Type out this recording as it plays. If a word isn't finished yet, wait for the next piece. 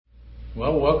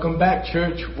Well, welcome back,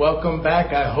 church. Welcome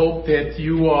back. I hope that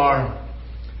you are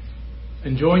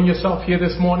enjoying yourself here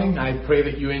this morning. I pray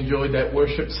that you enjoyed that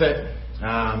worship set.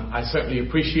 I certainly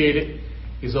appreciate it.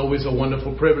 It's always a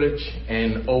wonderful privilege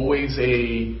and always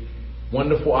a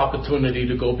wonderful opportunity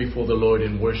to go before the Lord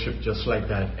and worship just like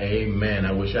that. Amen.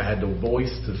 I wish I had the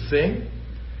voice to sing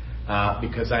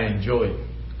because I enjoy it.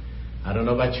 I don't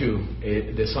know about you.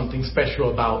 There's something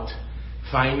special about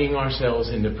finding ourselves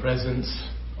in the presence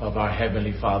of our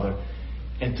Heavenly Father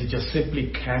and to just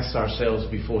simply cast ourselves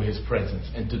before His presence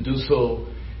and to do so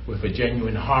with a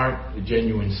genuine heart, a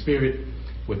genuine spirit,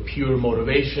 with pure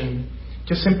motivation,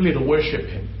 just simply to worship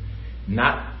Him,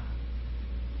 not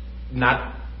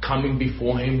coming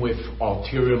before Him with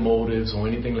ulterior motives or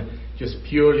anything like that, just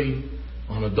purely,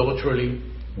 unadulterately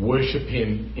worship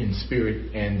Him in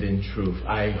spirit and in truth.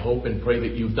 I hope and pray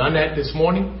that you've done that this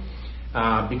morning.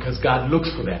 Because God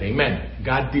looks for that. Amen.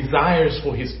 God desires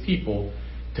for His people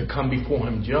to come before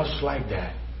Him just like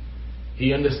that.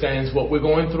 He understands what we're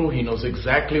going through. He knows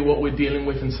exactly what we're dealing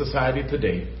with in society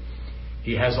today.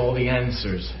 He has all the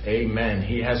answers. Amen.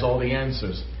 He has all the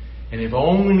answers. And if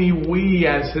only we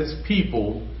as His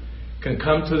people can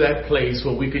come to that place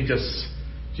where we can just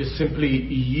simply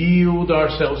yield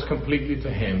ourselves completely to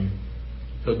Him,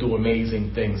 He'll do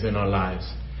amazing things in our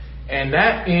lives. And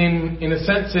that, in a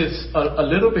sense, is a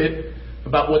little bit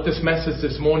about what this message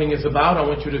this morning is about. I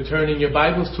want you to turn in your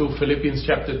Bibles to Philippians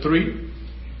chapter 3,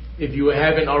 if you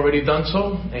haven't already done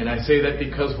so. And I say that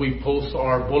because we post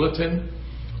our bulletin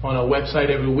on our website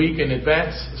every week in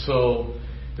advance. So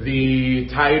the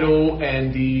title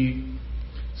and the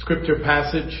scripture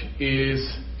passage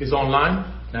is online.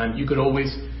 And you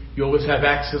always have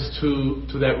access to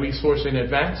that resource in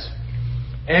advance.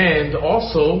 And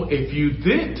also, if you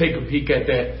did take a peek at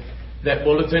that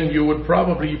bulletin, you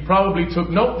probably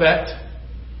took note that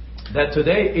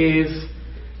today is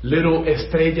little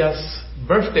Estrella's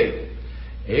birthday.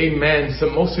 Amen. So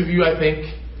most of you, I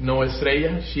think, know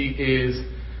Estrella. She is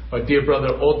our dear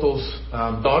brother Otto's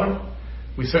daughter.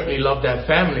 We certainly love that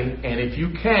family. And if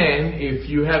you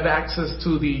have access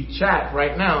to the chat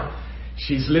right now,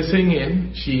 she's listening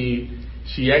in.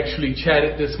 She actually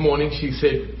chatted this morning. She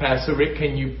said, Pastor Rick,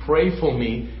 can you pray for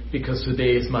me because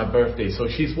today is my birthday? So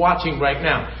she's watching right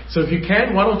now. So if you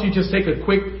can, why don't you just take a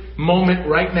quick moment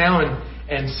right now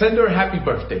and send her a happy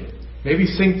birthday. Maybe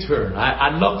sing to her.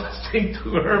 I'd love to sing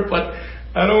to her, but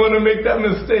I don't want to make that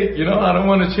mistake. I don't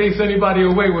want to chase anybody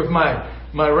away with my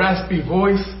raspy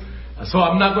voice. So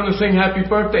I'm not going to sing happy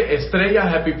birthday. Estrella,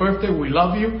 happy birthday. We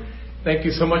love you. Thank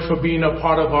you so much for being a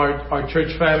part of our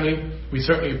church family. We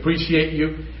certainly appreciate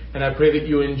you, and I pray that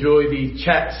you enjoy the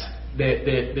chats,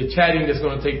 the chatting that's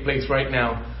going to take place right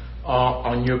now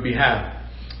on your behalf.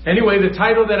 Anyway, the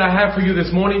title that I have for you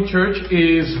this morning, church,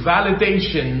 is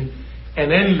Validation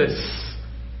and Endless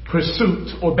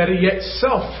Pursuit, or better yet,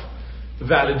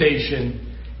 Self-Validation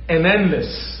and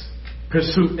Endless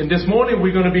Pursuit. And this morning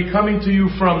we're going to be coming to you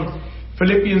from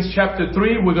Philippians chapter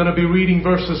 3. We're going to be reading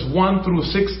verses 1 through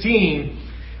 16.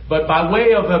 But by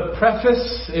way of a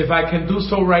preface, if I can do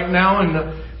so right now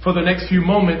and for the next few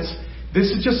moments,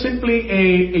 this is just simply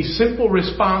a simple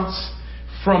response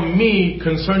from me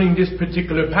concerning this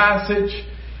particular passage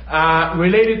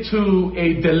related to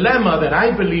a dilemma that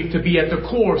I believe to be at the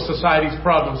core of society's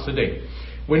problems today.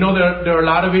 We know there are a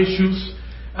lot of issues,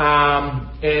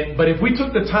 but if we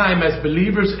took the time as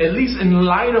believers, at least in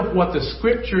light of what the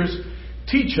scriptures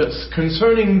teach us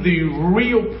concerning the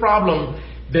real problem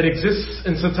that exists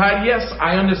in society. Yes,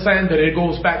 I understand that it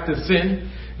goes back to sin.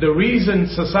 The reason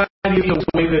society is the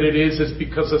way that it is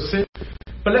because of sin.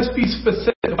 But let's be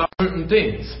specific about certain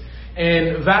things.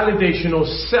 And validation or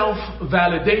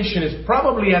self-validation is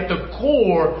probably at the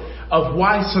core of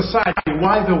why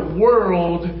the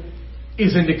world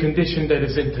is in the condition that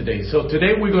it's in today. So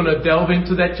today we're going to delve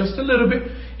into that just a little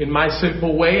bit in my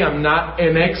simple way. I'm not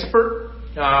an expert,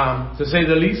 to say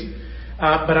the least.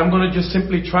 But I'm going to just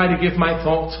simply try to give my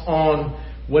thoughts on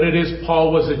what it is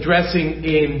Paul was addressing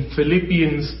in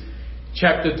Philippians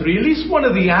chapter 3. At least one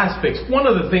of the aspects, one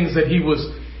of the things that he was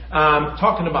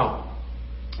talking about,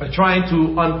 trying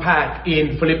to unpack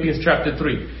in Philippians chapter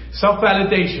 3.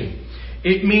 Self-validation.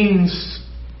 It means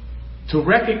to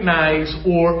recognize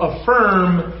or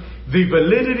affirm the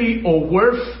validity or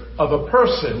worth of a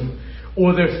person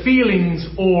or their feelings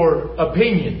or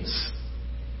opinions.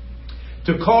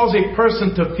 To cause a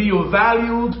person to feel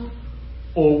valued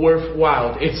or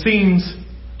worthwhile. It seems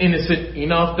innocent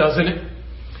enough, doesn't it?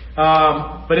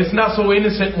 But it's not so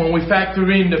innocent when we factor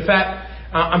in the fact,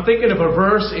 I'm thinking of a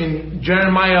verse in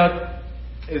Jeremiah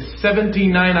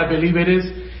 17:9, I believe it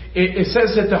is. It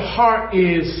says that the heart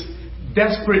is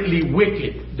desperately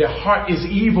wicked. The heart is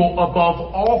evil above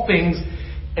all things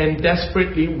and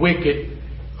desperately wicked.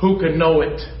 Who can know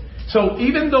it? So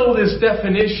even though this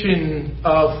definition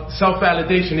of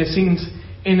self-validation, it seems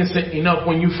innocent enough,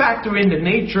 when you factor in the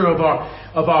nature of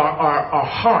our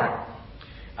heart,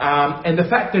 and the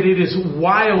fact that it is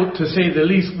wild, to say the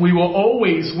least, we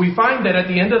find that at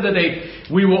the end of the day,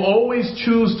 we will always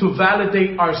choose to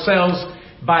validate ourselves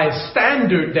by a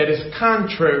standard that is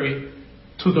contrary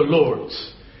to the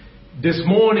Lord's. This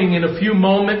morning, in a few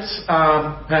moments,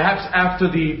 perhaps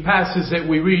after the passage that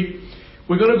we read,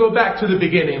 we're going to go back to the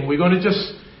beginning. We're going to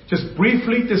just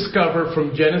briefly discover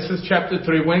from Genesis chapter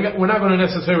 3. We're not going to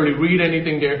necessarily read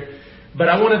anything there, but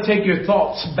I want to take your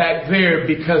thoughts back there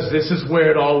because this is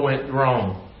where it all went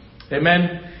wrong.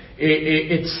 Amen.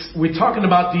 We're talking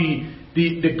about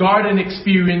the garden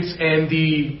experience and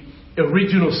the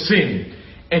original sin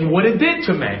and what it did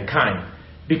to mankind.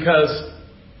 Because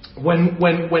when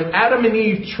Adam and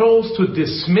Eve chose to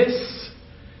dismiss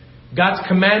God's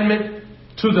commandment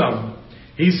to them,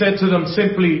 He said to them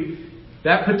simply,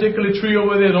 that particular tree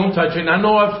over there, don't touch it. And I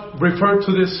know I've referred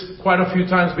to this quite a few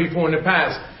times before in the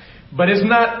past, but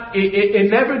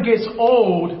it never gets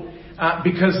old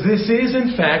because this is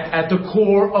in fact at the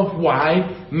core of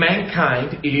why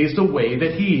mankind is the way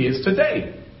that he is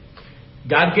today.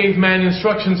 God gave man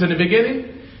instructions in the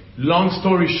beginning. Long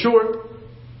story short,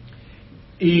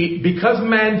 because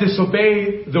man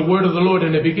disobeyed the word of the Lord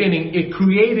in the beginning, it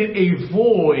created a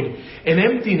void, an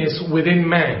emptiness within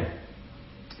man.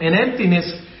 An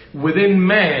emptiness within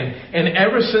man. And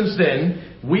ever since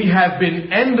then, we have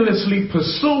been endlessly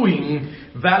pursuing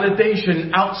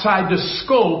validation outside the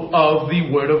scope of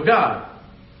the Word of God.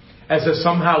 As if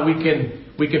somehow we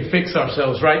can fix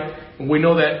ourselves, right? We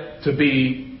know that to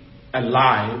be a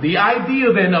lie. The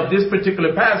idea then of this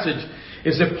particular passage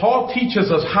is that Paul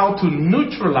teaches us how to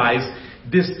neutralize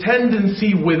this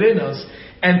tendency within us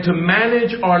and to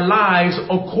manage our lives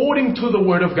according to the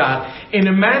Word of God in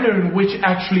a manner in which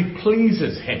actually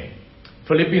pleases Him.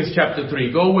 Philippians chapter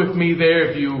 3. Go with me there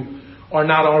if you are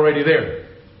not already there.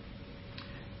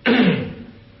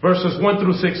 Verses 1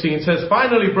 through 16 says,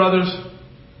 finally, brothers,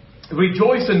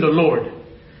 rejoice in the Lord.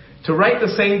 To write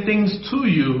the same things to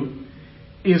you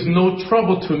is no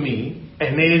trouble to me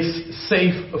and is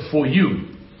safe for you.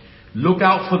 Look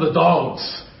out for the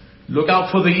dogs. Look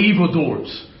out for the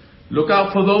evildoers. Look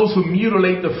out for those who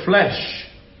mutilate the flesh.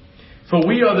 For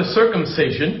we are the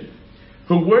circumcision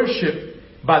who worship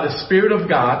by the Spirit of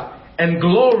God and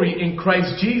glory in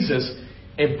Christ Jesus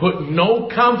and put no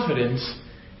confidence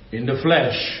in the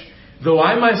flesh. Though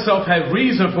I myself have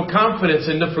reason for confidence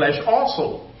in the flesh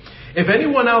also. If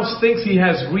anyone else thinks he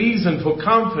has reason for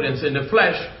confidence in the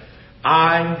flesh,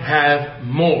 I have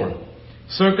more.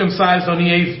 Circumcised on the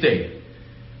 8th day,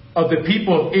 of the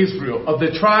people of Israel, of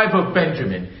the tribe of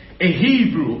Benjamin, a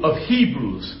Hebrew of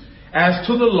Hebrews, as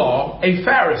to the law, a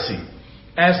Pharisee,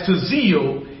 as to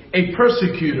zeal, a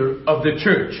persecutor of the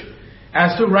church,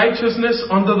 as to righteousness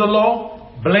under the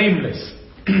law, blameless.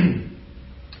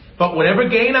 But whatever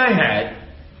gain I had,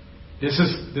 this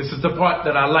is the part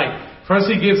that I like. First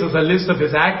he gives us a list of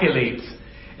his accolades,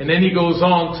 and then he goes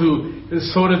on to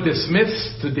sort of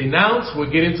dismiss, to denounce.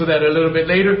 We'll get into that a little bit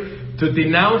later. To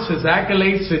denounce his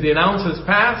accolades, to denounce his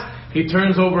past. He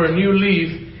turns over a new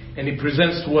leaf and he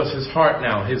presents to us his heart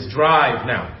now, his drive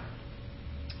now.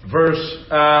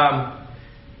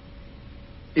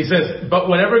 He says, but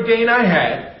whatever gain I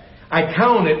had, I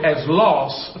count it as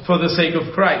loss for the sake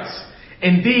of Christ.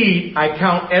 Indeed, I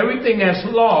count everything as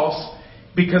loss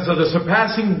because of the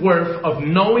surpassing worth of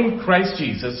knowing Christ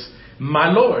Jesus,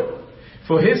 my Lord.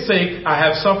 For his sake, I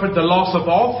have suffered the loss of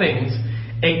all things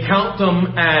and count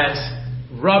them as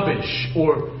rubbish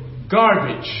or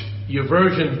garbage. Your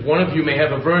version, one of you may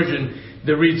have a version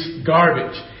that reads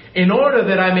garbage. In order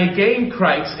that I may gain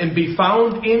Christ and be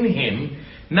found in him,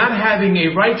 not having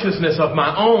a righteousness of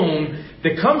my own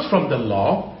that comes from the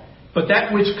law, but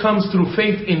that which comes through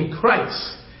faith in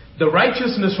Christ, the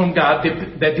righteousness from God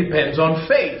that depends on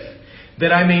faith,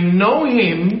 that I may know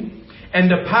him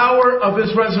and the power of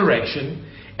his resurrection,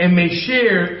 and may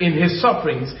share in his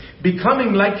sufferings,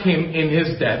 becoming like him in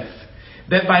his death,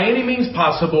 that by any means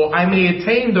possible I may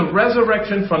attain the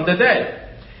resurrection from the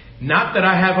dead. Not that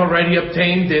I have already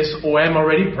obtained this or am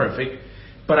already perfect,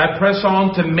 but I press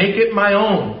on to make it my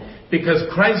own, because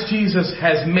Christ Jesus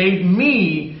has made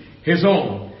me his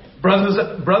own. Brothers,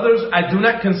 I do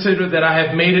not consider that I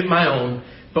have made it my own,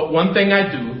 but one thing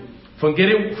I do,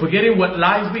 forgetting what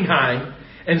lies behind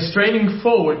and straining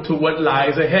forward to what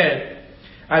lies ahead.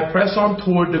 I press on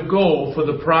toward the goal for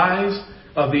the prize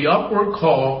of the upward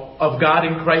call of God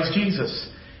in Christ Jesus.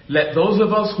 Let those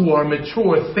of us who are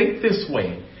mature think this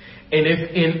way. And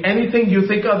if in anything you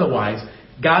think otherwise,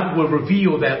 God will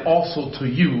reveal that also to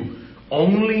you.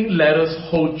 Only let us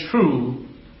hold true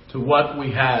to what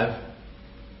we have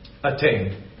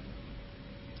attained.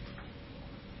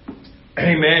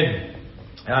 Amen.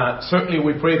 Certainly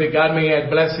we pray that God may add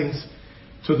blessings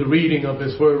to the reading of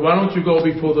His Word. Why don't you go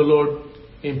before the Lord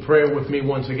in prayer with me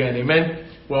once again? Amen.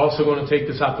 We're also going to take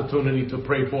this opportunity to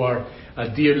pray for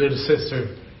our dear little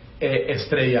sister,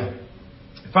 Estrella.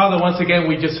 Father, once again,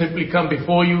 we just simply come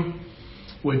before you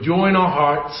with joy in our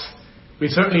hearts. We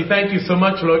certainly thank you so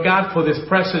much, Lord God, for this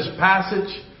precious passage,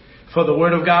 for the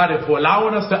Word of God, and for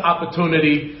allowing us the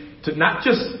opportunity to not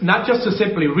just to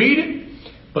simply read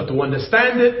it, but to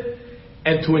understand it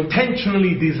and to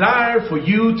intentionally desire for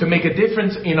you to make a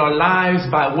difference in our lives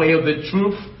by way of the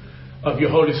truth of your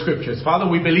Holy Scriptures. Father,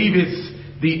 we believe it's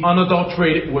the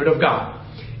unadulterated Word of God.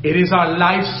 It is our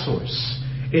life source.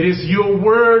 It is your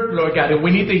Word, Lord God, and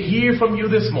we need to hear from you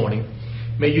this morning.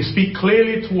 May you speak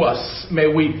clearly to us. May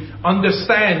we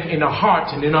understand in our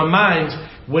hearts and in our minds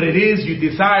what it is you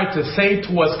desire to say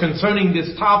to us concerning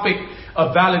this topic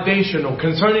of validation, or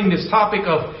concerning this topic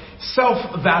of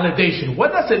self-validation.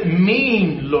 What does it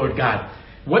mean, Lord God?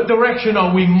 What direction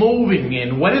are we moving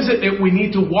in? What is it that we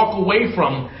need to walk away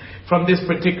from this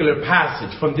particular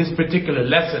passage, from this particular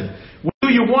lesson? What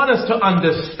do you want us to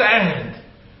understand?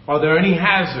 Are there any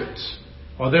hazards?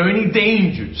 Are there any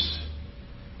dangers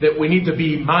that we need to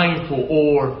be mindful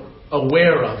or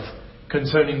aware of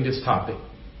concerning this topic?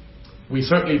 We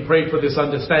certainly pray for this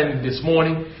understanding this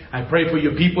morning. I pray for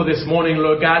your people this morning,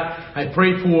 Lord God. I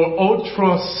pray for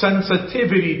ultra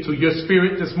sensitivity to your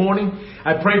Spirit this morning.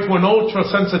 I pray for an ultra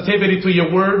sensitivity to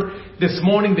your Word this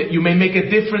morning, that you may make a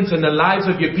difference in the lives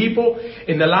of your people,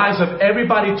 in the lives of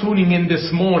everybody tuning in this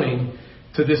morning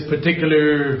to this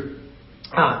particular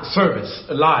service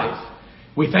live.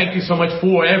 We thank you so much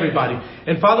for everybody.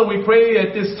 And Father, we pray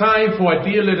at this time for our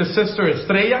dear little sister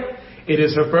Estrella. It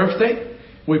is her birthday.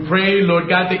 We pray, Lord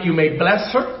God, that you may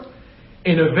bless her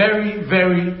in a very,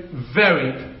 very,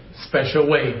 very special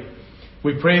way.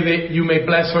 We pray that you may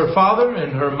bless her father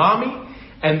and her mommy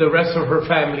and the rest of her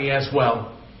family as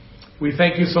well. We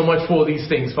thank you so much for these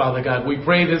things, Father God. We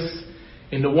pray this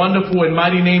in the wonderful and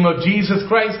mighty name of Jesus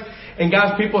Christ. And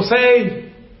God's people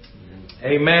say,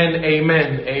 amen,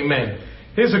 amen, amen.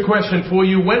 Here's a question for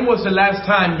you. When was the last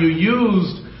time you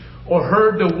used or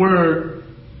heard the word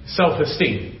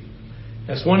self-esteem?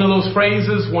 That's one of those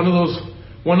phrases, one of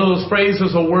those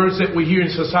phrases or words that we hear in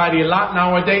society a lot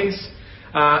nowadays,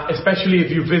 especially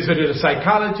if you visited a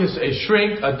psychologist, a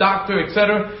shrink, a doctor,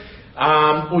 etc.,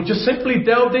 or just simply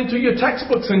delved into your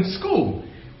textbooks in school.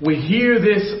 We hear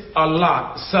this a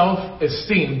lot,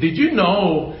 self-esteem. Did you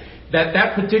know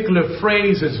that particular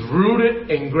phrase is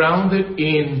rooted and grounded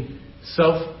in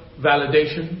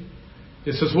self-validation?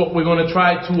 This is what we're going to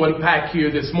try to unpack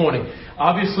here this morning.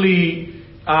 Obviously,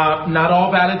 not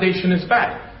all validation is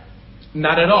bad.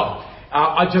 Not at all.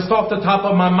 Just off the top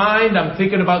of my mind, I'm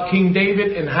thinking about King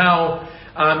David and how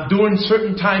during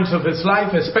certain times of his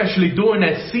life, especially during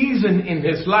that season in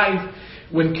his life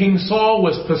when King Saul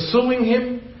was pursuing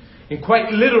him, and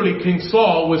quite literally King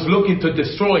Saul was looking to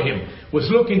destroy him, was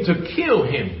looking to kill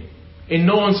him in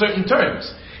no uncertain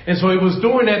terms. And so it was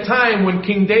during that time when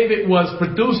King David was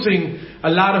producing a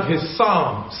lot of his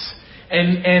psalms.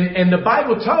 And the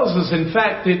Bible tells us, in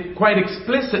fact, that quite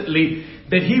explicitly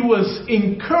that he was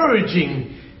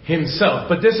encouraging himself.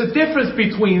 But there's a difference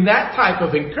between that type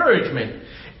of encouragement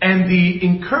and the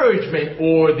encouragement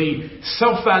or the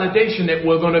self-validation that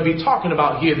we're going to be talking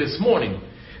about here this morning.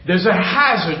 There's a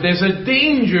hazard, there's a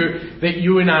danger that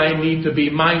you and I need to be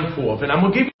mindful of. And I'm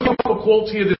going to give you a couple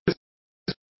quotes here this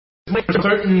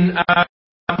certain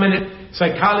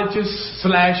psychologists /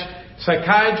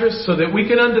 psychiatrists, so that we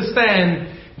can understand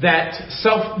that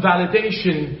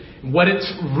self-validation, what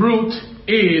its root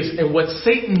is, and what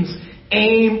Satan's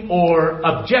aim or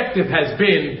objective has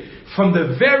been from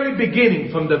the very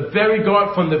beginning, from the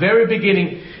very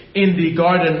beginning in the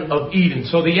Garden of Eden.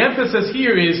 So the emphasis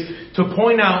here is to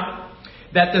point out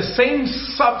that the same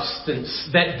substance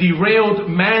that derailed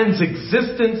man's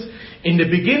existence in the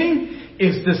beginning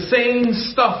is the same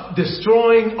stuff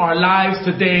destroying our lives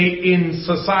today in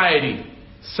society.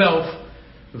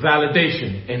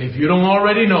 Self-validation. And if you don't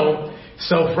already know,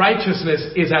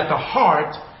 self-righteousness is at the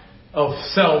heart of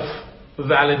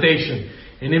self-validation.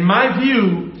 And in my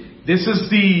view, this is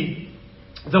the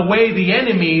way the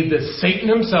enemy, the Satan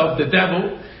himself, the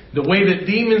devil, the way that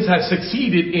demons have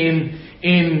succeeded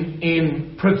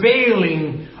in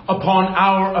prevailing upon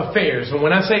our affairs. And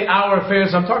when I say our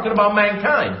affairs, I'm talking about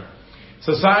mankind.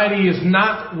 Society is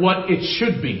not what it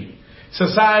should be.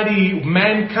 Society,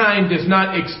 mankind is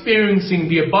not experiencing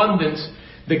the abundance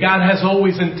that God has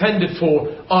always intended for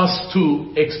us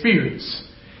to experience.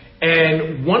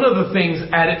 And one of the things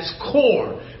at its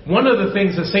core, one of the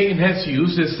things that Satan has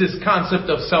used is this concept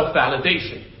of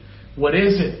self-validation. What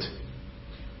is it?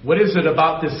 What is it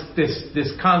about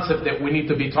this concept that we need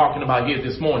to be talking about here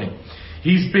this morning?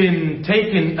 He's been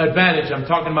taking advantage. I'm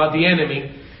talking about the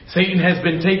enemy. Satan has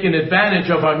been taking advantage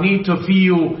of our need to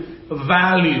feel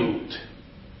valued,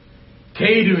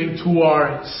 catering to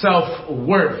our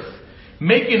self-worth,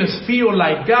 making us feel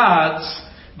like gods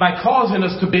by causing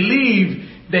us to believe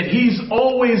that he's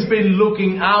always been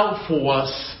looking out for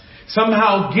us,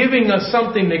 somehow giving us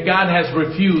something that God has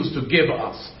refused to give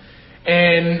us.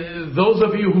 And those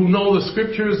of you who know the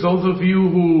scriptures, those of you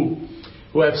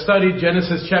who have studied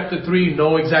Genesis chapter 3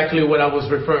 know exactly what I was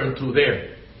referring to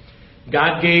there.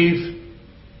 God gave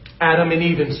Adam and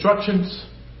Eve instructions,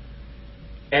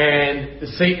 and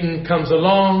Satan comes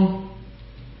along.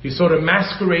 He sort of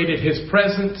masqueraded his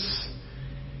presence.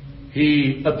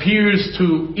 He appears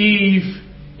to Eve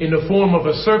in the form of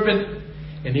a serpent,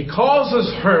 and he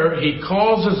causes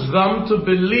them to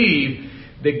believe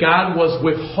that God was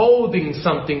withholding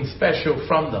something special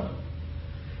from them.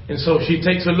 And so she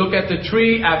takes a look at the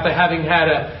tree after having had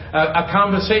a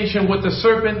conversation with the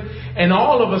serpent, and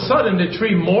all of a sudden the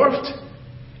tree morphed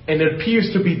and it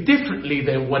appears to be differently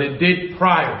than what it did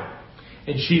prior.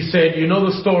 And she said, you know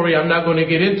the story, I'm not going to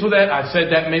get into that. I've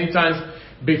said that many times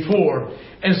before.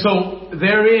 And so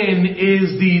therein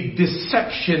is the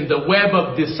deception, the web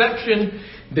of deception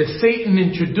that Satan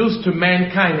introduced to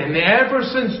mankind. And ever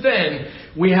since then,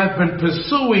 we have been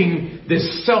pursuing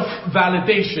this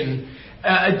self-validation,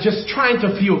 just trying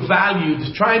to feel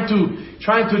valued, trying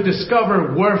to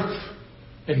discover worth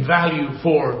and value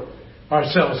for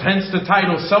ourselves. Hence the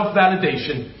title,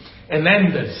 Self-Validation, an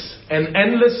endless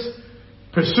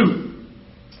pursuit.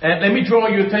 And let me draw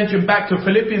your attention back to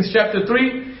Philippians chapter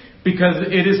 3, because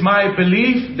it is my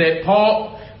belief that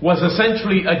Paul was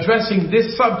essentially addressing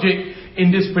this subject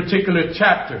in this particular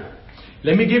chapter.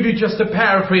 Let me give you just a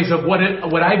paraphrase of what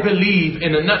I believe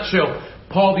in a nutshell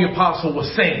Paul the Apostle was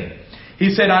saying.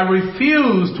 He said, I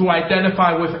refuse to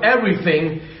identify with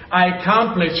everything I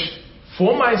accomplished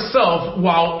for myself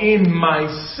while in my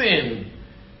sin.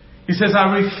 He says,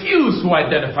 I refuse to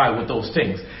identify with those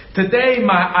things. Today,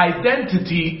 my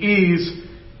identity is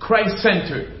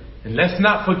Christ-centered. And let's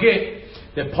not forget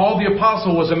that Paul the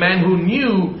Apostle was a man who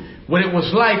knew what it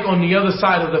was like on the other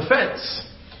side of the fence.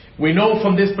 We know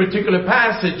from this particular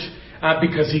passage,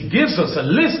 because he gives us a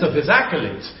list of his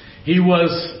accolades. He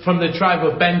was from the tribe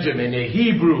of Benjamin, a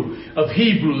Hebrew of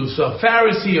Hebrews, a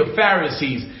Pharisee of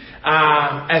Pharisees.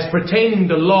 As pertaining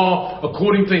the law,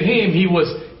 according to him, he was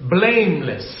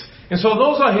blameless. And so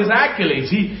those are his accolades.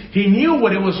 He knew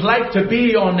what it was like to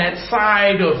be on that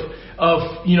side of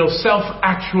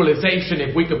self-actualization,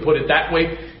 if we could put it that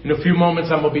way. In a few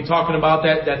moments, I'm going to be talking about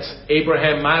that. That's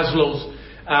Abraham Maslow's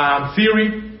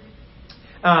theory.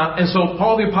 And so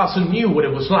Paul the Apostle knew what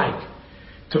it was like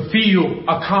to feel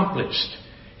accomplished.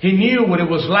 He knew what it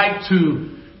was like to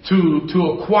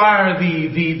acquire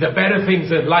the better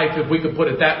things in life, if we could put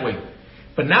it that way.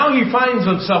 But now he finds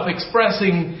himself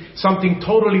expressing something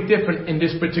totally different in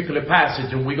this particular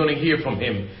passage, and we're going to hear from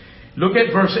him. Look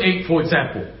at verse 8, for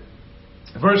example.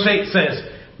 Verse 8 says,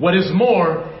 what is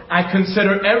more, I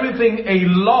consider everything a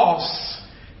loss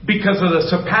because of the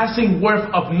surpassing worth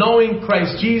of knowing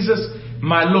Christ Jesus,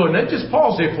 my Lord. Now just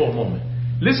pause there for a moment.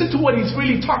 Listen to what he's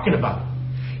really talking about.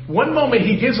 One moment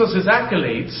he gives us his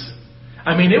accolades.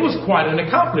 I mean, it was quite an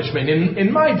accomplishment.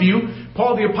 In my view,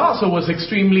 Paul the Apostle was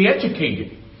extremely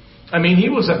educated. I mean, he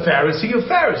was a Pharisee of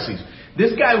Pharisees.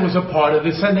 This guy was a part of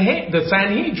the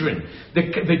Sanhedrin,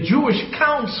 the Jewish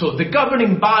council, the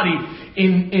governing body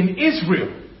in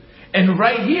Israel. And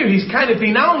right here, he's kind of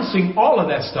denouncing all of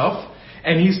that stuff.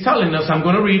 And he's telling us, I'm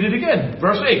going to read it again.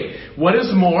 Verse 8. What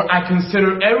is more, I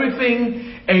consider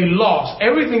everything a loss.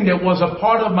 Everything that was a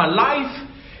part of my life,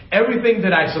 everything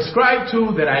that I subscribed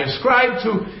to, that I ascribed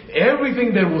to,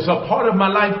 everything that was a part of my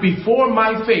life before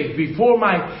my faith, before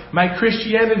my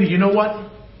Christianity, you know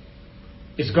what?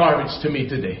 It's garbage to me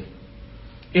today.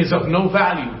 It's of no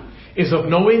value. It's of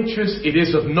no interest. It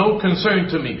is of no concern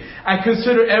to me. I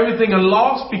consider everything a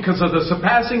loss because of the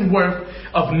surpassing worth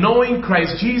of knowing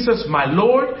Christ Jesus, my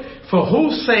Lord, for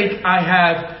whose sake I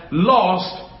have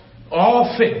lost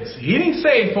all things. He didn't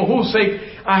say for whose sake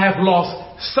I have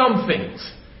lost some things.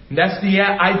 And that's the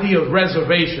idea of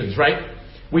reservations, right?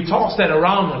 We toss that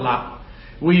around a lot.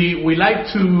 We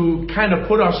like to kind of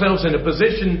put ourselves in a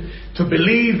position to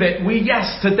believe that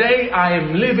today I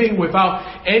am living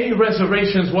without any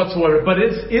reservations whatsoever. But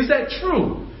is that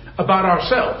true about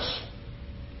ourselves?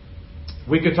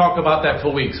 We could talk about that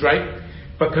for weeks, right?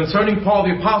 But concerning Paul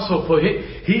the Apostle,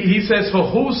 he says,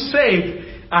 for whose sake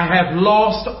I have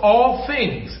lost all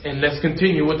things. And let's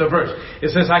continue with the verse. It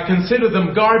says, I consider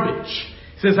them garbage.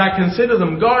 It says, I consider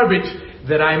them garbage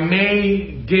that I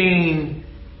may gain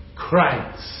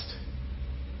Christ.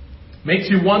 Makes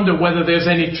you wonder whether there's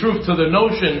any truth to the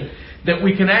notion that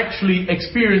we can actually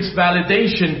experience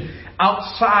validation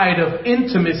outside of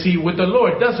intimacy with the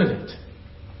Lord, doesn't it?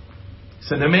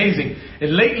 It's an amazing.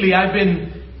 And lately I've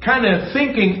been kind of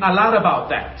thinking a lot about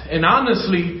that. And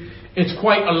honestly, it's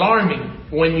quite alarming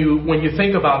when you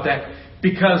think about that,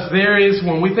 because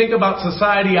when we think about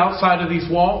society outside of these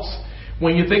walls,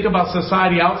 when you think about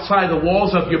society outside the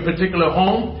walls of your particular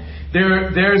home,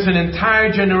 there's an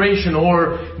entire generation,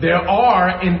 or there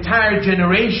are entire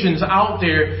generations out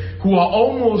there who are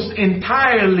almost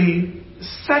entirely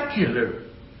secular.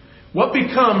 What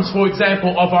becomes, for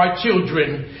example, of our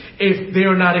children if they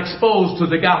are not exposed to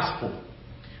the gospel?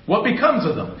 What becomes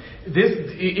of them?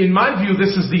 In my view,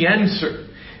 this is the answer.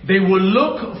 They will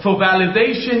look for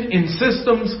validation in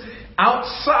systems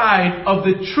outside of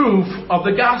the truth of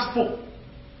the gospel.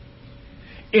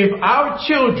 If our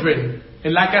children,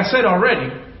 and like I said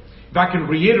already, if I can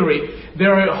reiterate,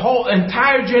 there are whole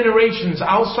entire generations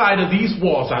outside of these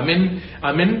walls. I'm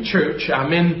in church.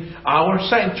 I'm in our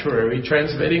sanctuary,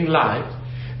 transmitting live.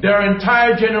 There are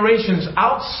entire generations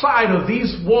outside of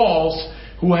these walls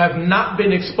who have not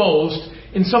been exposed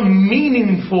in some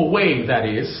meaningful way, that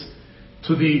is,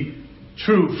 to the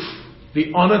truth,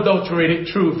 the unadulterated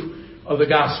truth of the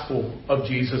gospel of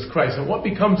Jesus Christ. And what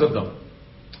becomes of them?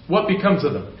 What becomes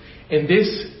of them? And this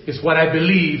is what I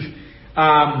believe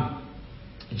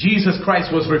Jesus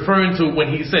Christ was referring to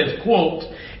when he says, quote,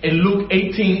 in Luke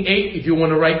 18:8, if you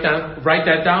want to write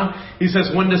that down, he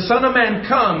says, when the Son of Man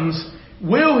comes,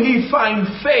 will he find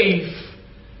faith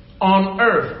on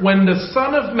earth? When the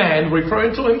Son of Man,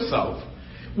 referring to himself,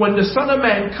 when the Son of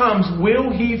Man comes, will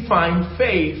he find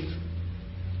faith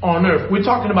on earth? We're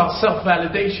talking about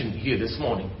self-validation here this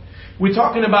morning. We're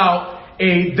talking about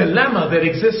a dilemma that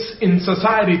exists in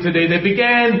society today that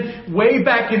began way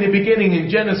back in the beginning in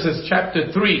Genesis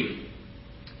chapter 3.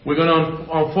 We're going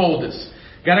to unfold this.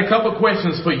 Got a couple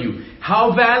questions for you.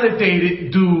 How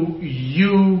validated do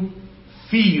you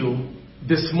feel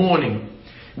this morning?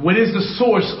 What is the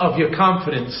source of your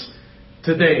confidence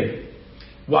today?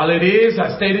 While it is,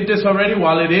 I stated this already,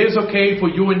 while it is okay for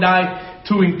you and I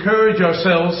to encourage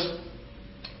ourselves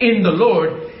in the Lord,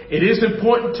 it is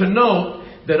important to note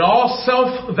that all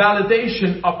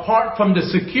self-validation apart from the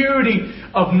security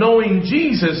of knowing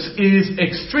Jesus is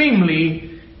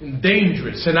extremely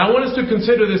dangerous. And I want us to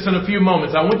consider this in a few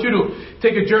moments. I want you to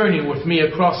take a journey with me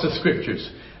across the scriptures.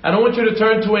 I don't want you to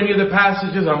turn to any of the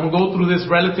passages. I'm going to go through this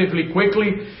relatively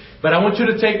quickly, but I want you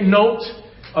to take note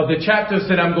of the chapters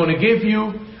that I'm going to give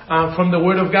you from the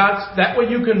Word of God. That way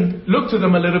you can look to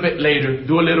them a little bit later,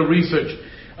 do a little research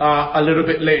a little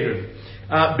bit later.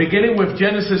 Beginning with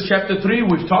Genesis chapter 3,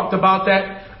 we've talked about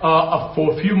that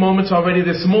for a few moments already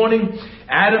this morning.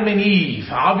 Adam and Eve,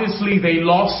 obviously they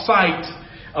lost sight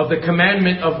of the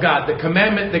commandment of God, the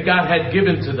commandment that God had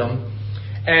given to them.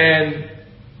 And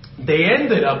they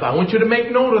ended up, I want you to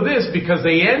make note of this, because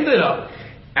they ended up,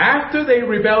 after they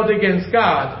rebelled against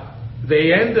God,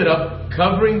 they ended up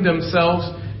covering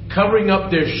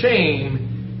up their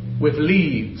shame with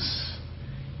leaves.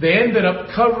 They ended up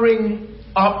covering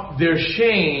up their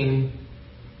shame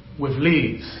with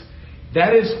leaves.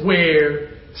 That is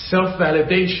where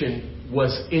self-validation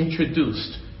was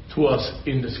introduced to us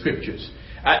in the scriptures.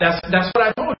 That's what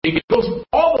I told you. It goes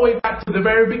all the way back to the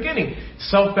very beginning.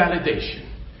 Self-validation.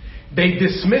 They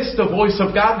dismissed the voice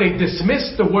of God. They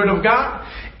dismissed the word of God.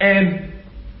 And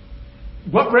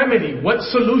what remedy, what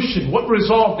solution, what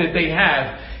resolve did they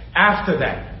have after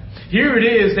that? Here it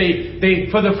is, they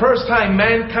for the first time,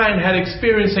 mankind had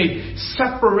experienced a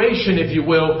separation, if you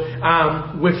will,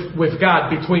 with God,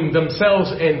 between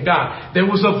themselves and God. There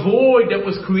was a void that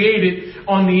was created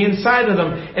on the inside of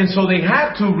them, and so they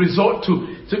had to resort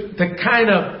to kind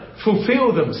of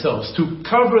fulfill themselves, to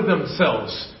cover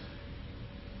themselves.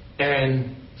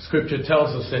 And Scripture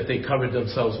tells us that they covered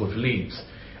themselves with leaves.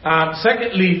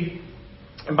 Secondly,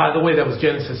 and by the way, that was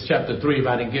Genesis chapter 3, if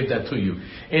I didn't give that to you.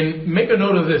 And make a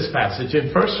note of this passage.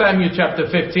 In 1 Samuel chapter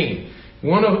 15,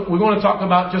 we're going to talk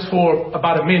about, just for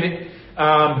about a minute,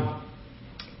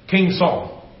 King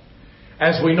Saul.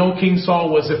 As we know, King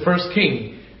Saul was the first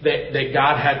king that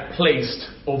God had placed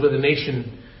over the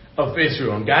nation of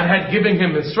Israel. And God had given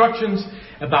him instructions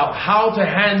about how to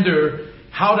handle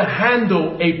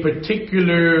a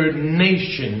particular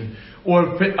nation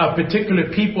or a particular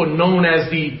people known as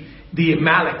the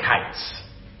Amalekites.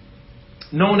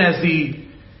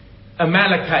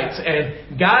 And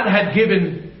God had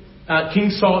given King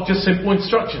Saul just simple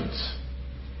instructions.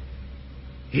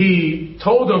 He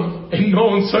told him in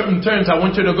no uncertain terms, I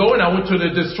want you to go and I want you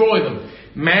to destroy them.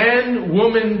 Man,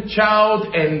 woman,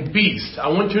 child, and beast. I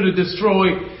want you to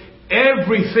destroy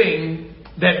everything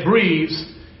that breathes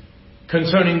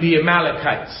concerning the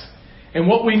Amalekites. And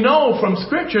what we know from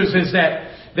scriptures is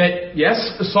that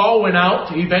yes, Saul went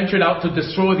out, he ventured out to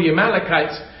destroy the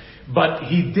Amalekites, but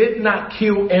he did not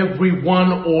kill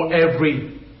everyone or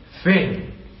everything.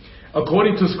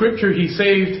 According to scripture, he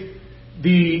saved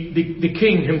the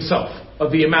king himself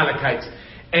of the Amalekites.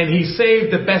 And he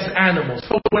saved the best animals.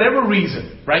 For whatever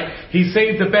reason, right? He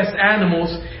saved the best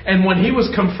animals. And when he was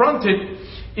confronted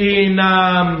in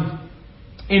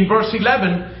verse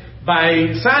 11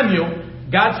 by Samuel,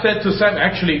 God said to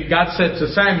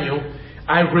Samuel,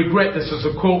 I regret, this is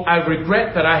a quote, I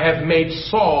regret that I have made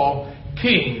Saul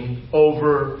king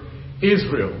over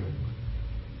Israel.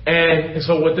 And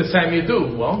so what did Samuel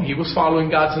do? Well, he was following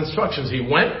God's instructions. He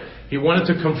wanted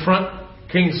to confront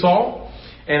King Saul.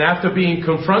 And after being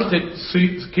confronted,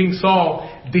 King Saul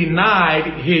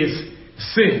denied his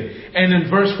sin. And in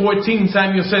verse 14,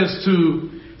 Samuel says to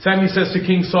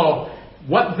King Saul,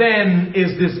 what then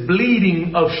is this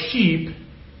bleating of sheep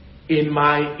in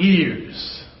my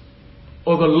ears?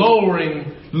 Or the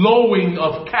lowing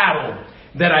of cattle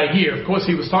that I hear. Of course,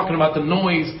 he was talking about the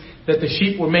noise that the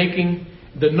sheep were making,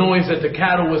 the noise that the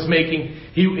cattle was making.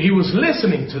 He was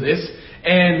listening to this.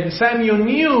 And Samuel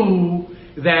knew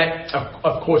that,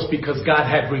 of course, because God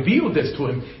had revealed this to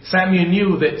him, Samuel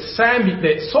knew that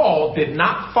Saul did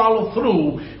not follow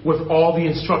through with all the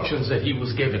instructions that he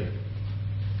was given.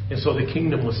 And so the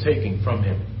kingdom was taken from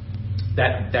him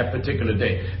that particular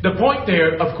day. The point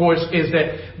there, of course, is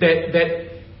that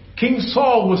King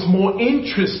Saul was more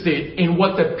interested in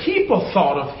what the people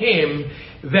thought of him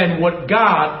than what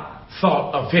God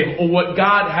thought of him or what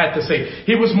God had to say.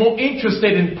 He was more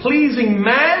interested in pleasing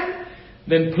man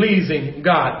than pleasing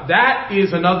God. That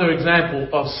is another example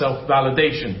of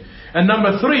self-validation. And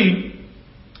number 3,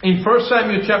 in 1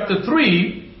 Samuel chapter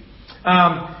 3,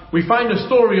 we find the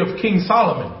story of King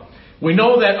Solomon. We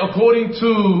know that according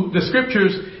to the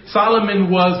scriptures, Solomon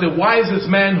was the wisest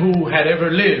man who had ever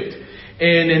lived.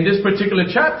 And in this particular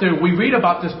chapter, we read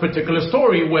about this particular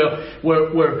story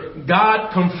where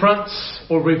God confronts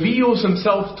or reveals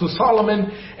himself to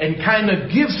Solomon and kind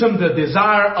of gives him the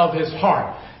desire of his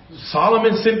heart.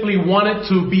 Solomon simply wanted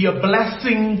to be a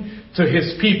blessing to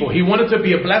his people. He wanted to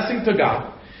be a blessing to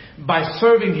God by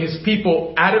serving his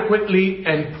people adequately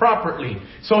and properly.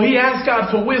 So he asked God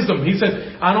for wisdom. He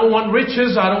said, I don't want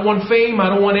riches. I don't want fame. I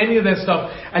don't want any of that stuff.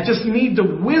 I just need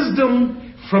the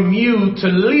wisdom from you to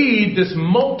lead this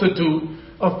multitude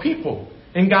of people.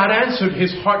 And God answered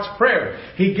his heart's prayer.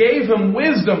 He gave him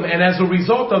wisdom, and as a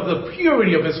result of the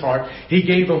purity of his heart, he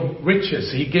gave him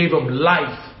riches. He gave him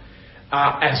life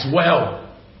as well.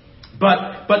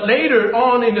 But later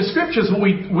on in the scriptures,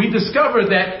 we discover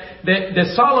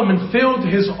that Solomon filled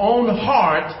his own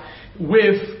heart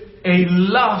with a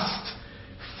lust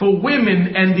for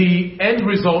women, and the end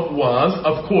result was,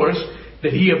 of course,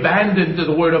 that he abandoned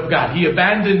the word of God. He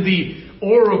abandoned the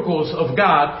oracles of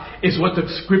God, is what the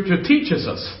scripture teaches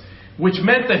us, which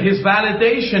meant that his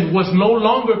validation was no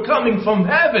longer coming from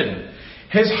heaven.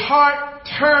 His heart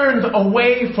turned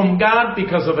away from God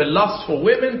because of a lust for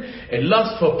women, a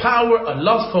lust for power, a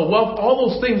lust for wealth, all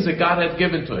those things that God had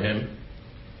given to him.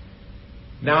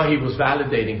 Now he was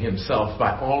validating himself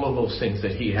by all of those things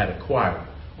that he had acquired,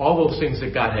 all those things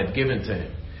that God had given to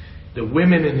him. The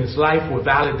women in his life were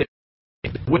validated.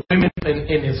 Women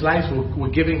in his life were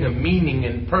giving him meaning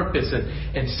and purpose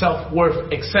and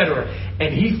self-worth, etc.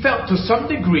 And he felt to some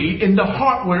degree in the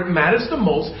heart where it matters the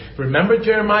most. Remember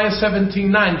Jeremiah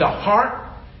 17:9. The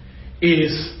heart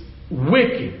is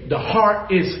wicked. The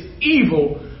heart is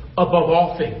evil above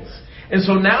all things. And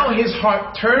so now his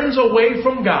heart turns away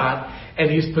from God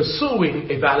and he's pursuing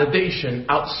a validation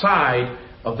outside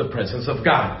of the presence of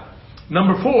God.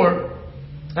 Number 4,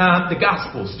 the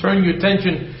Gospels. Turn your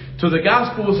attention to the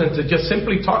Gospels and to just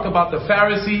simply talk about the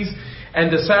Pharisees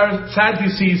and the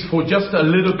Sadducees for just a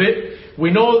little bit.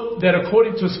 We know that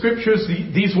according to scriptures,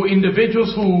 these were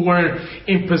individuals who were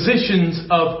in positions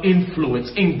of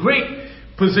influence, in great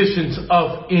positions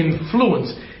of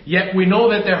influence. Yet we know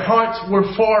that their hearts were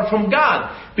far from God.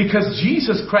 Because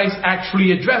Jesus Christ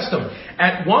actually addressed them.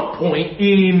 At one point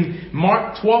in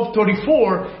Mark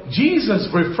 12:34, Jesus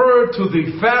referred to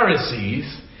the Pharisees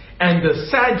and the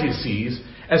Sadducees,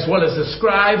 as well as the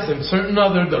scribes and certain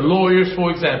other, the lawyers, for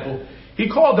example. He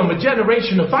called them a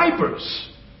generation of vipers.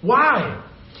 Why?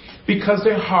 Because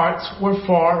their hearts were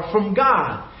far from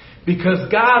God. Because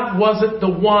God wasn't the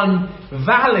one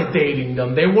validating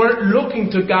them. They weren't looking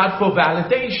to God for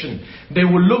validation. They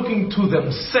were looking to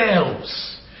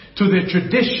themselves, to their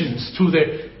traditions, to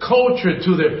their culture,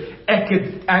 to their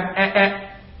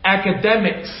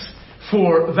academics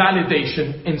for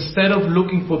validation, instead of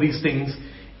looking for these things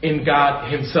in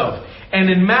God Himself. And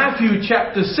in Matthew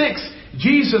chapter 6,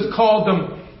 Jesus called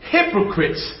them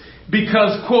hypocrites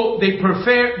because, quote, they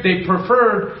preferred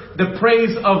the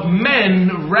praise of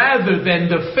men rather than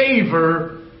the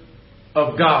favor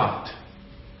of God.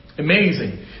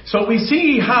 Amazing. So we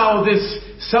see how this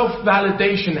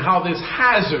self-validation, how this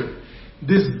hazard,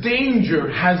 this danger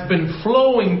has been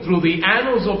flowing through the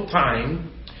annals of time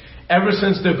ever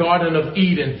since the Garden of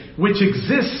Eden, which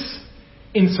exists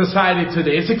in society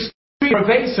today. It's extremely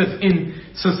pervasive in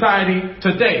society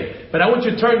today. But I want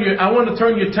to turn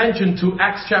your attention to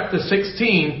Acts chapter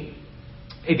 16.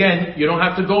 Again, you don't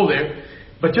have to go there,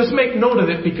 but just make note of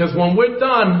it, because when we're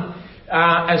done,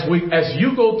 as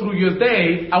you go through your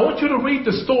day, I want you to read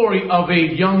the story of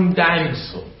a young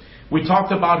damsel. We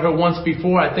talked about her once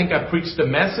before. I think I preached the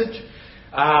message.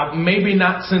 Maybe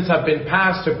not since I've been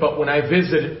pastor, but when I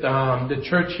visited the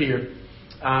church here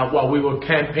while we were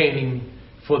campaigning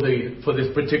for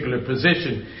this particular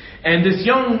position. And this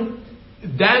young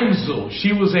damsel,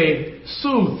 she was a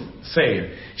soothsayer.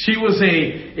 She was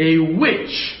a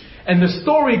witch. And the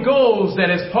story goes that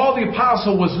as Paul the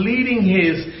Apostle was leading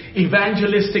his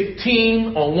evangelistic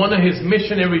team on one of his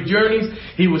missionary journeys,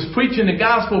 he was preaching the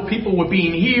gospel. People were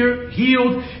being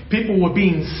healed. People were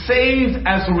being saved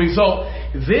as a result.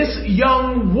 This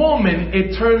young woman,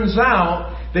 it turns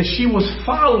out that she was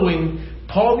following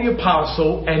Paul the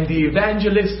Apostle and the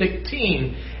evangelistic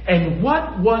team. And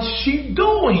what was she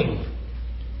doing?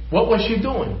 What was she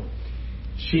doing?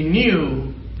 She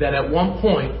knew that at one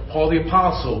point, Paul the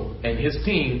Apostle and his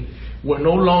team were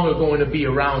no longer going to be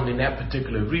around in that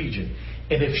particular region.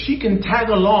 And if she can tag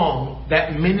along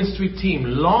that ministry team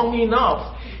long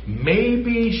enough,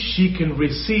 maybe she can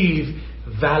receive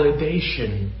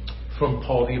validation from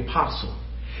Paul the Apostle.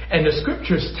 And the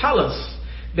scriptures tell us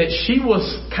that she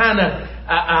was kind of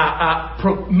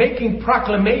making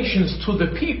proclamations to the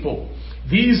people.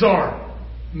 These are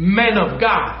men of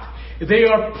God. They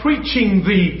are preaching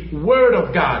the word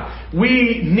of God.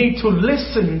 We need to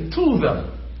listen to them.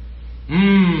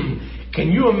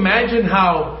 Can you imagine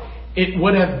how it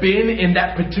would have been in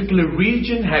that particular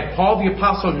region had Paul the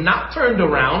Apostle not turned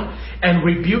around and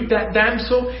rebuked that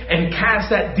damsel and cast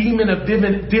that demon of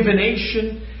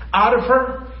divination out of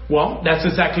her? Well, that's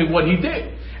exactly what he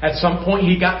did. At some point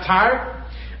he got tired,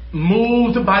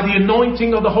 moved by the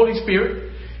anointing of the Holy Spirit.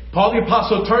 Paul the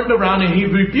Apostle turned around and he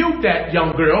rebuked that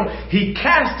young girl. He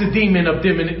cast the demon of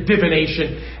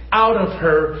divination out of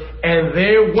her, and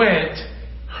there went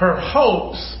her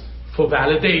hopes for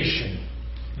validation.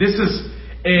 This is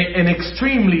an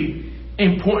extremely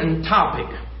important topic.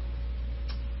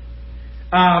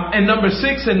 And number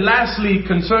 6, and lastly,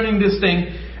 concerning this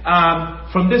thing,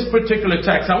 from this particular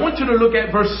text, I want you to look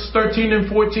at verses 13 and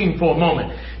 14 for a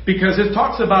moment, because it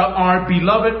talks about our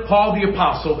beloved Paul the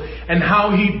Apostle and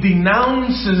how he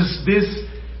denounces this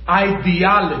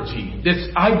ideology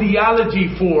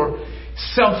for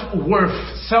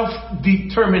self-worth,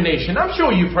 self-determination. I'm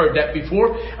sure you've heard that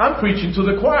before. I'm preaching to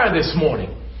the choir this morning.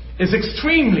 It's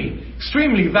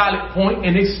extremely valid point,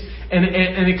 and it's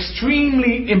an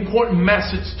extremely important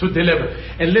message to deliver.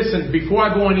 And listen, before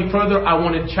I go any further, I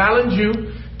want to challenge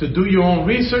you to do your own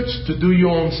research, to do your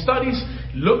own studies,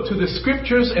 look to the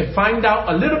scriptures and find out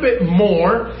a little bit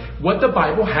more what the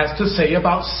Bible has to say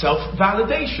about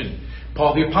self-validation.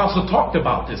 Paul the Apostle talked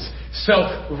about this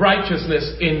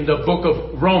self-righteousness in the book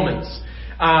of Romans.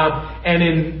 And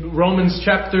in Romans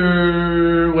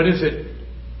chapter,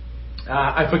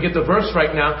 I forget the verse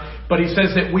right now, but he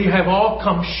says that we have all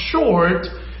come short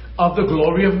of the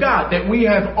glory of God. That we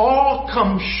have all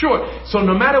come short. So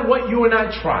no matter what you and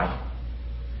I try,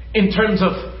 in terms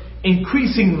of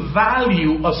increasing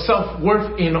value of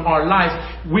self-worth in our lives,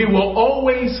 we will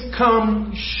always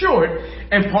come short.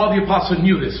 And Paul the Apostle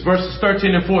knew this. Verses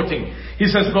 13 and 14. He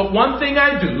says, "But one thing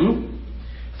I do,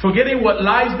 forgetting what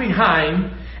lies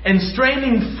behind and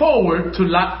straining forward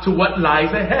to what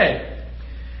lies ahead,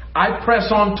 I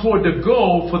press on toward the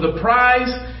goal for the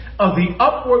prize of the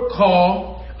upward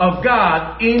call of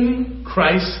God in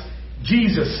Christ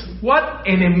Jesus. What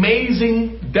an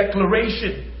amazing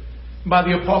declaration by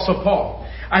the Apostle Paul.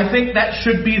 I think that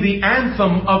should be the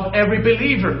anthem of every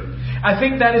believer. I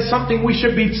think that is something we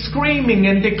should be screaming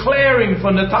and declaring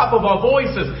from the top of our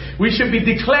voices. We should be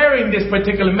declaring this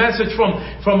particular message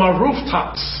from our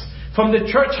rooftops, from the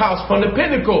church house, from the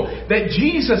pinnacle, that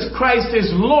Jesus Christ is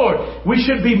Lord. We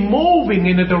should be moving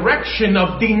in the direction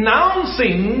of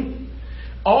denouncing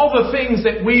all the things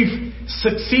that we've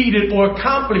succeeded or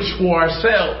accomplished for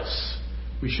ourselves.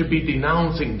 We should be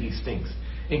denouncing these things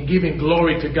and giving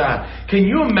glory to God. Can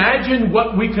you imagine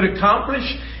what we could accomplish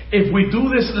if we do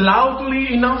this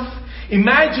loudly enough?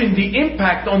 Imagine the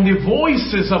impact on the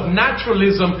voices of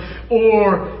naturalism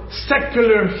or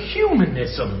secular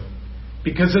humanism.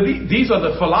 Because these are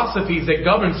the philosophies that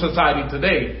govern society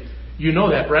today. You know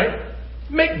that, right?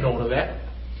 Make note of that.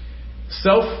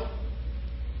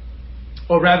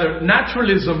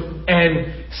 Naturalism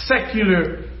and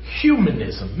secular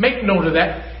humanism. Make note of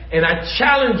that. And I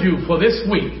challenge you for this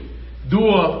week, do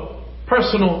a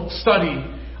personal study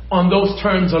on those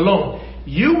terms alone.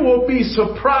 You will be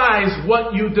surprised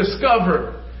what you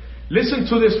discover. Listen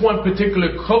to this one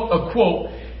particular quote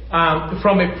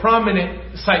from a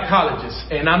prominent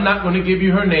psychologist. And I'm not going to give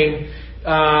you her name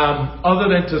other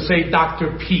than to say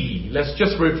Dr. P. Let's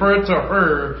just refer to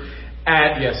her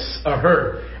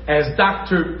as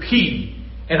Dr. P.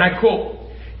 And I quote,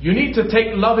 "You need to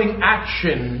take loving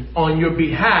action on your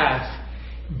behalf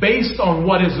based on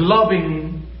what is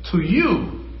loving to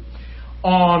you,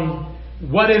 on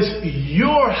what is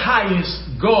your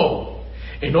highest goal.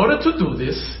 In order to do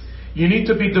this, you need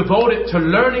to be devoted to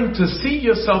learning to see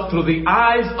yourself through the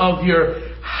eyes of your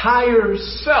higher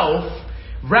self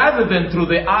rather than through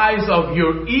the eyes of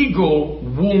your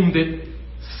ego-wounded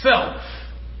self."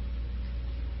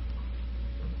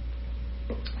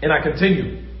 And I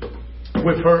continue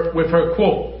with her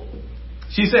quote.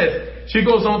 She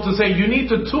goes on to say, "You need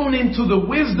to tune into the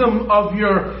wisdom of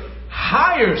your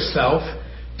higher self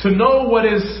to know what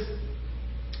is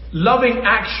loving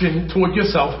action toward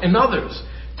yourself and others.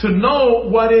 To know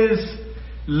what is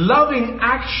loving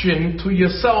action to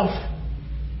yourself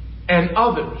and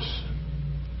others."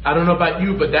 I don't know about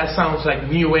you, but that sounds like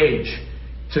New Age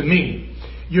to me.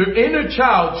 "Your inner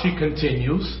child," she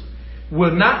continues,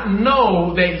 "will not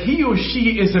know that he or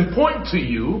she is important to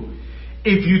you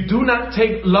if you do not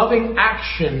take loving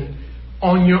action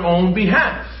on your own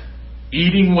behalf.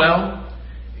 Eating well,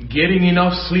 getting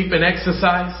enough sleep and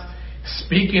exercise,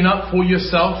 speaking up for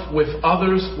yourself with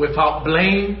others without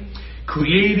blame,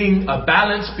 creating a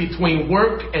balance between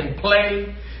work and play,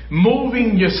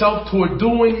 moving yourself toward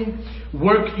doing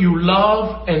work you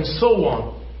love, and so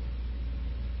on."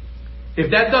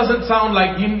 If that doesn't sound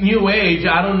like New Age,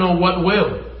 I don't know what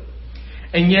will.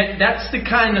 And yet that's the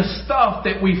kind of stuff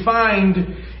that we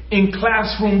find in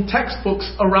classroom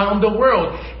textbooks around the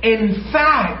world. In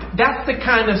fact, that's the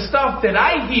kind of stuff that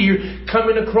I hear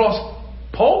coming across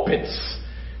pulpits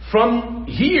from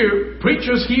here,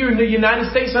 preachers here in the United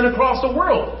States and across the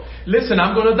world. Listen,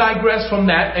 I'm going to digress from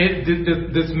that.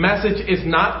 This message is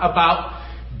not about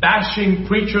bashing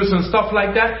preachers and stuff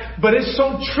like that, but it's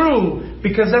so true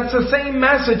because that's the same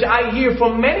message I hear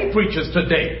from many preachers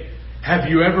today. Have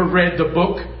you ever read the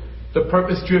book, The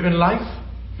Purpose-Driven Life?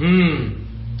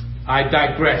 I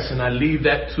digress and I leave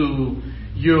that to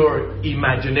your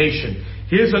imagination.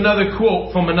 Here's another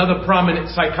quote from another prominent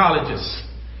psychologist.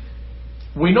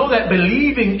 "We know that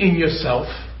believing in yourself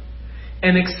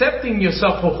and accepting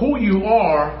yourself for who you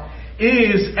are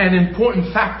is an important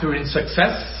factor in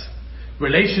success,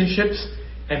 relationships,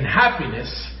 and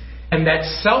happiness, and that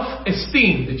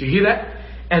self-esteem," did you hear that?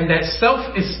 "And that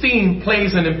self-esteem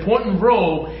plays an important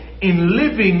role in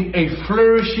living a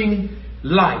flourishing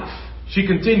life." She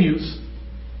continues,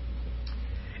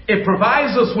 "It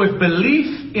provides us with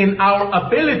belief in our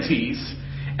abilities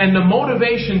and the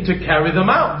motivation to carry them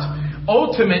out,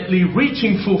 ultimately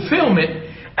reaching fulfillment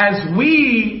as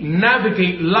we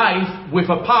navigate life with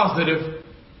a positive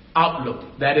outlook."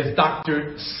 That is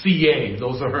Dr. C.A.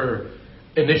 Those are her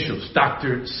initials,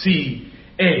 Dr.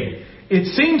 C.A. It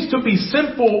seems to be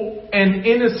simple and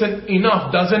innocent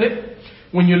enough, doesn't it,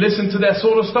 when you listen to that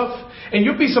sort of stuff? And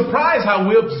you'll be surprised how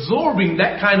we're absorbing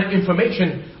that kind of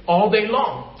information all day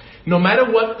long. No matter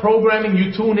what programming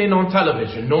you tune in on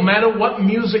television, no matter what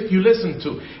music you listen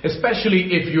to,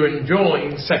 especially if you're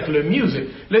enjoying secular music.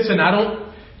 Listen, I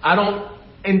don't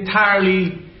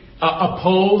entirely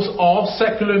oppose all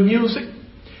secular music,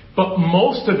 but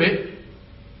most of it,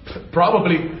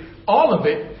 probably all of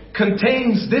it,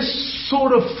 contains this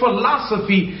sort of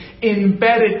philosophy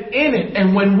embedded in it.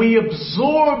 And when we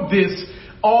absorb this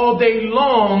all day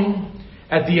long,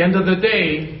 at the end of the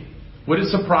day, Would it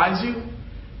surprise you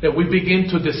that we begin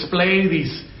to display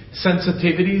these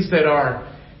sensitivities that are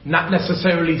not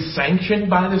necessarily sanctioned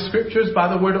by the scriptures, by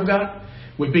the word of God?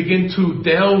 We begin to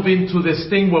delve into this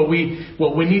thing where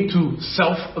we need to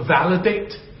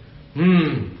self-validate.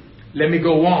 Let me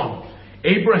go on.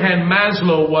 Abraham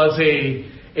Maslow was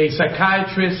a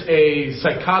psychiatrist, a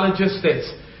psychologist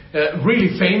that's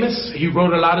really famous. He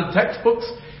wrote a lot of textbooks.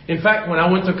 In fact, when I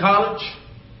went to college,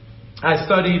 I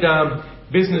studied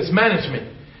business management.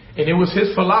 And it was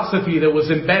his philosophy that was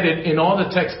embedded in all the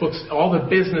textbooks, all the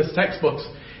business textbooks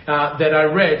that I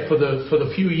read for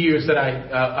the few years that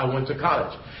I went to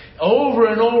college. Over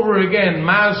and over again,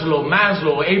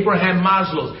 Maslow, Abraham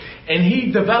Maslow. And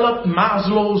he developed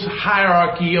Maslow's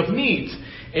hierarchy of needs.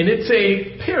 And it's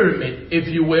a pyramid, if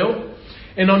you will.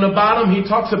 And on the bottom, he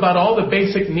talks about all the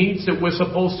basic needs that we're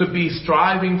supposed to be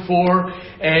striving for.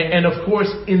 And of course,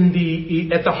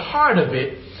 at the heart of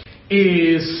it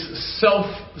is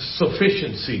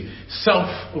self-sufficiency,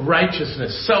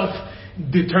 self-righteousness,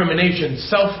 self-determination,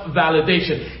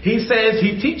 self-validation. He says,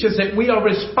 he teaches that we are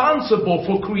responsible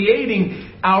for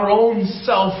creating our own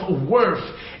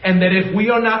self-worth. And that if we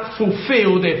are not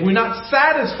fulfilled, if we're not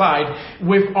satisfied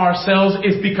with ourselves,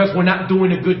 it's because we're not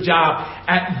doing a good job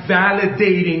at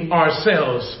validating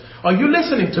ourselves. Are you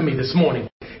listening to me this morning?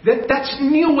 That's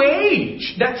New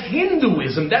Age. That's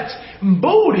Hinduism. That's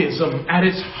Buddhism at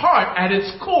its heart, at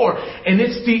its core. And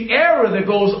it's the error that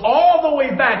goes all the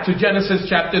way back to Genesis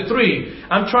chapter 3.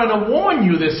 I'm trying to warn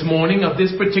you this morning of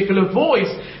this particular voice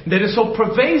that is so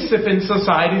pervasive in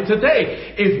society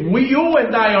today. If you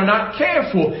and I are not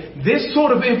careful, this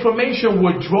sort of information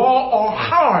will draw our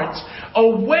hearts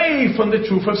away from the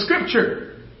truth of Scripture.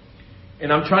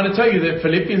 And I'm trying to tell you that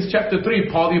Philippians chapter 3,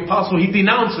 Paul the Apostle, he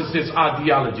denounces this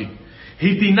ideology.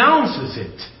 He denounces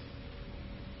it.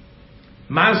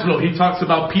 Maslow, he talks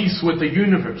about peace with the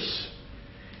universe.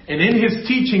 And in his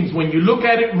teachings, when you look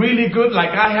at it really good, like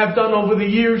I have done over the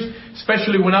years,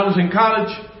 especially when I was in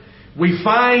college, we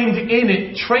find in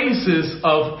it traces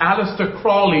of Aleister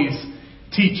Crowley's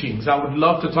teachings. I would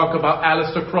love to talk about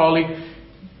Aleister Crowley.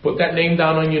 Put that name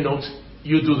down on your notes.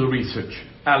 You do the research.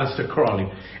 Aleister Crowley.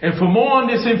 And for more on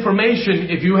this information,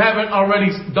 if you haven't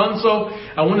already done so,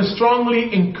 I want to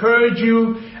strongly encourage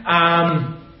you.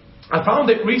 I found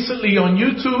it recently on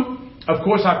YouTube. Of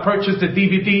course, I purchased the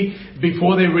DVD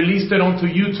before they released it onto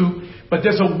YouTube. But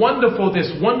there's this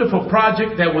wonderful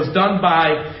project that was done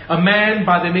by a man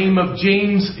by the name of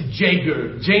James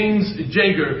Jaeger.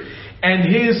 And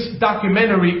his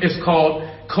documentary is called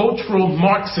Cultural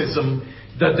Marxism,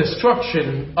 The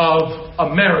Destruction of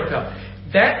America.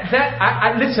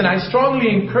 Listen, I strongly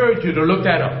encourage you to look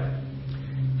that up.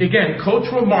 Again,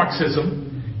 Cultural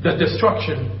Marxism, The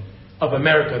Destruction of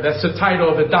America. That's the title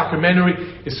of the documentary.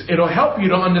 It'll help you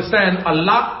to understand a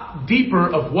lot deeper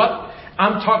of what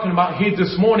I'm talking about here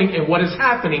this morning and what is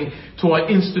happening to our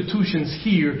institutions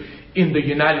here in the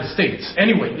United States.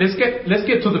 Anyway, let's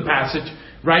get to the passage,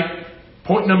 right?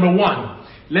 Point number 1.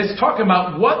 Let's talk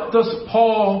about what does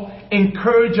Paul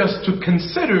encourage us to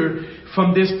consider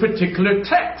from this particular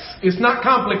text. It's not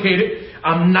complicated.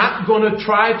 I'm not going to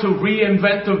try to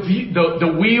reinvent the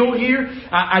wheel here.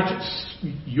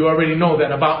 You already know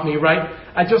that about me, right?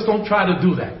 I just don't try to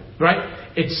do that,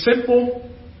 right? It's simple.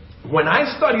 When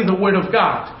I study the Word of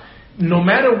God, no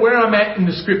matter where I'm at in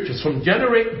the Scriptures, from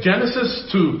Genesis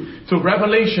to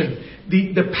Revelation,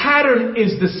 the pattern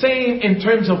is the same in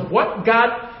terms of what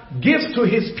God gives to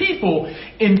His people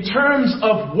in terms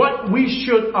of what we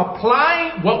should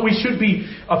apply, what we should be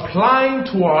applying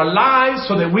to our lives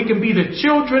so that we can be the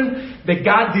children that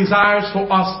God desires for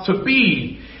us to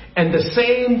be. And the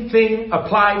same thing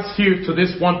applies here to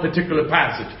this one particular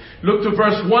passage. Look to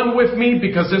verse 1 with me,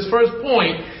 because this first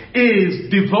point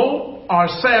is devote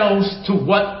ourselves to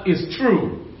what is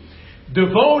true.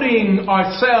 Devoting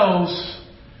ourselves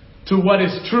to what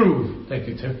is true. Thank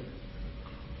you, Tim.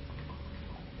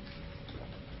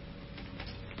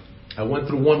 I went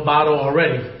through one bottle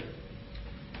already,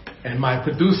 and my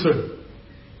producer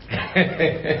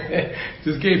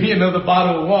just gave me another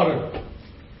bottle of water.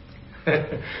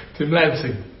 Tim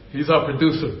Lansing, he's our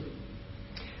producer.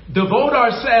 Devote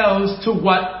ourselves to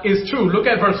what is true. Look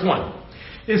at verse 1.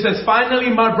 It says, finally,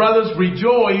 my brothers,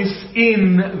 rejoice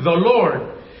in the Lord.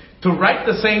 To write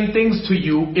the same things to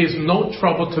you is no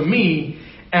trouble to me,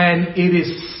 and it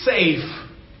is safe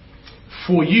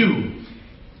for you.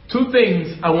 Two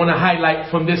things I want to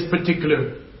highlight from that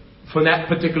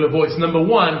particular voice. Number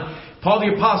 1, Paul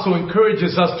the Apostle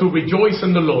encourages us to rejoice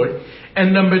in the Lord.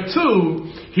 And number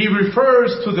 2, he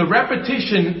refers to the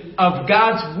repetition of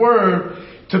God's word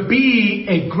to be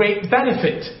a great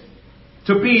benefit.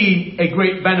 To be a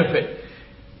great benefit.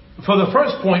 for the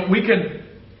first point, we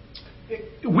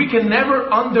can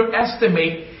never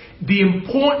underestimate the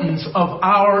importance of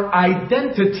our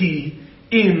identity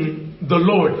in the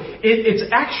Lord. It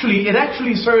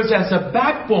actually serves as a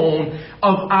backbone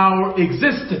of our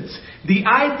existence. The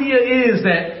idea is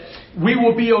that we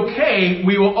will be okay.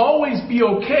 We will always be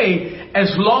okay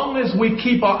as long as we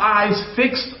keep our eyes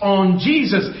fixed on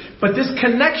Jesus. But this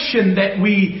connection that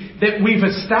we've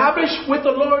established with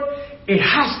the Lord, it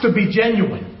has to be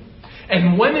genuine.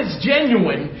 And when it's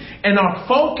genuine and our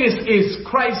focus is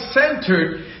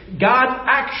Christ-centered, God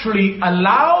actually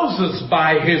allows us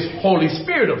by His Holy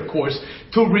Spirit, of course,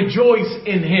 to rejoice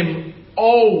in Him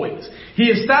always. He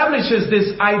establishes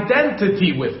this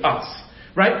identity with us,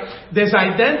 right? This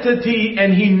identity,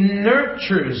 and He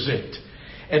nurtures it.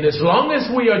 And as long as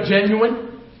we are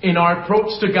genuine in our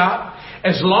approach to God,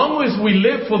 as long as we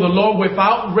live for the Lord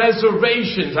without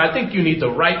reservations, I think you need to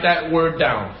write that word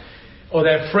down, or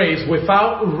that phrase,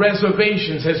 without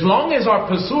reservations. As long as our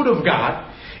pursuit of God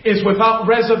is without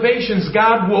reservations,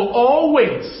 God will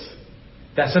always,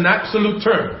 that's an absolute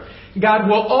term, God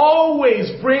will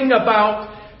always bring about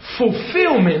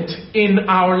fulfillment in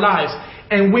our lives.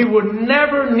 And we would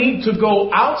never need to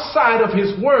go outside of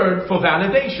His Word for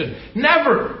validation.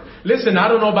 Never. Listen, I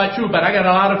don't know about you, but I got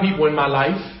a lot of people in my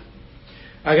life.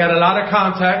 I got a lot of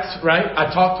contacts, right?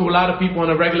 I talk to a lot of people on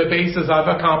a regular basis. I've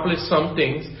accomplished some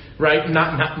things, right?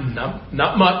 Not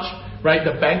much, right?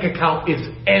 The bank account is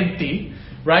empty,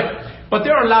 right? But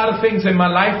there are a lot of things in my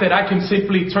life that I can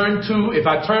simply turn to. If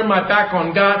I turn my back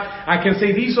on God, I can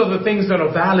say these are the things that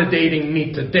are validating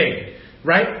me today,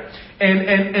 right?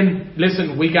 And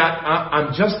listen,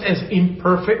 I'm just as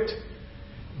imperfect,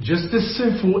 just as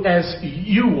sinful as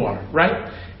you are,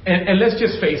 right? And let's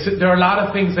just face it, there are a lot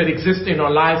of things that exist in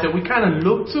our lives that we kind of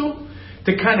look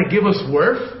to kind of give us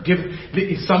worth.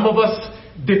 Some of us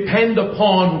depend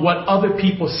upon what other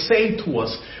people say to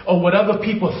us or what other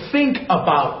people think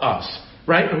about us,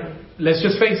 right? Let's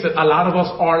just face it, a lot of us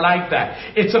are like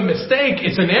that. It's a mistake.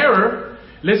 It's an error.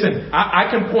 Listen, I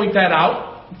can point that out.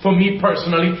 For me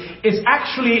personally, it's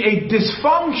actually a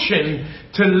dysfunction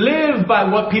to live by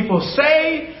what people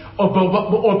say or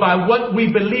by what we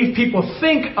believe people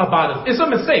think about us. It's a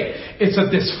mistake. It's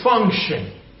a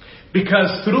dysfunction.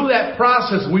 Because through that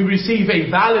process, we receive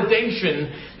a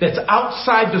validation that's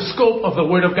outside the scope of the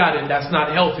Word of God, and that's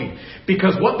not healthy.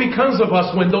 Because what becomes of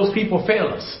us when those people fail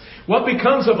us? What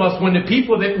becomes of us when the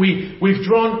people that we've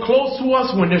drawn close to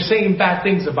us, when they're saying bad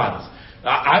things about us?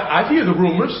 I hear the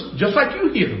rumors, just like you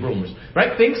hear the rumors,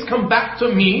 right? Things come back to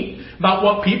me about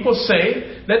what people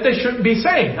say that they shouldn't be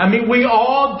saying. I mean, we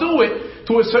all do it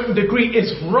to a certain degree.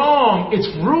 It's wrong. It's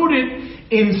rooted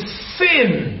in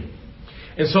sin.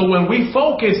 And so when we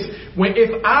focus,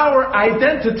 if our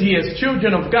identity as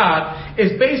children of God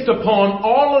is based upon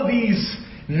all of these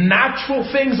natural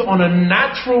things on a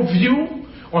natural view,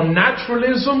 on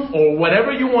naturalism, or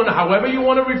however you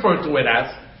want to refer to it as,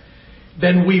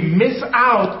 then we miss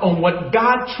out on what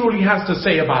God truly has to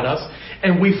say about us,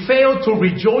 and we fail to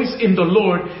rejoice in the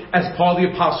Lord, as Paul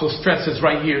the Apostle stresses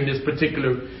right here in this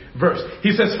particular verse.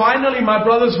 He says, finally, my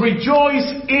brothers, rejoice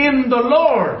in the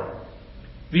Lord.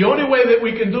 The only way that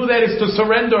we can do that is to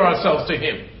surrender ourselves to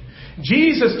Him.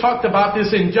 Jesus talked about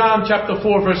this in John chapter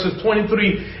 4, verses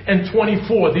 23 and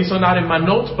 24. These are not in my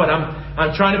notes, but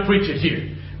I'm trying to preach it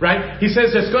here. Right? He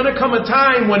says there's going to come a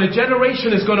time when a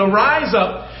generation is going to rise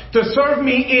up to serve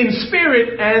me in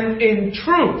spirit and in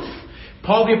truth.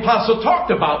 Paul the Apostle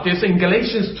talked about this in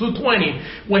Galatians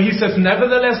 2:20, when he says,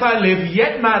 nevertheless I live,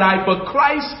 yet not I, but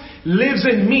Christ lives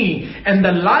in me. And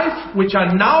the life which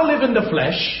I now live in the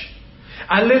flesh,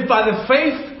 I live by the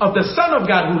faith of the Son of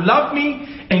God who loved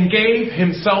me and gave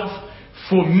Himself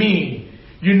for me.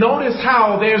 You notice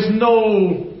how there's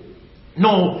no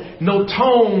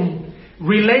tone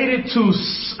related to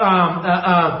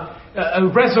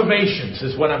reservations,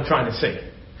 is what I'm trying to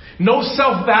say. No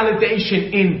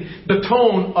self-validation in the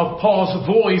tone of Paul's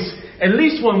voice, at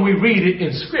least when we read it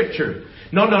in Scripture.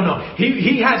 No.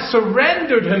 He has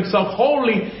surrendered himself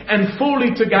wholly and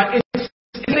fully to God. It's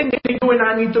anything that you and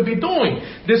I need to be doing.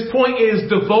 This point is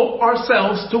devote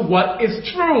ourselves to what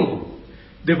is true.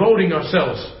 Devoting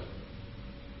ourselves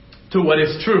to what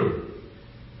is true.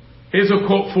 Here's a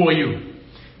quote for you.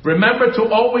 Remember to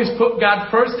always put God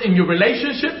first in your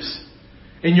relationships,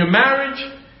 in your marriage,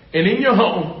 and in your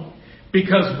home,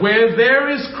 because where there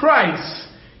is Christ,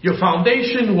 your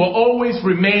foundation will always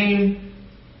remain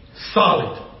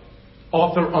solid.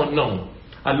 Author unknown.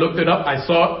 I looked it up, I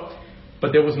saw it,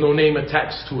 but there was no name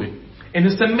attached to it. And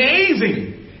it's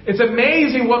amazing. It's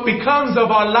amazing what becomes of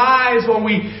our lives when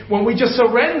we just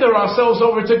surrender ourselves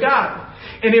over to God.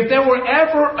 And if there were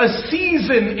ever a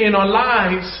season in our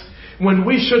lives when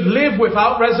we should live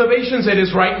without reservations, it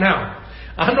is right now.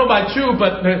 I don't know about you,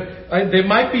 but there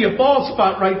might be a bald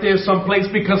spot right there someplace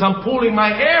because I'm pulling my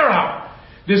hair out.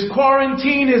 This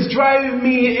quarantine is driving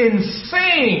me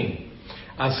insane.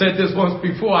 I said this once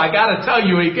before. I got to tell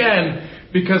you again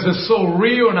because it's so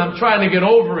real and I'm trying to get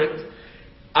over it.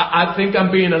 I think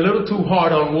I'm being a little too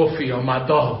hard on Wolfie, on my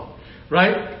dog,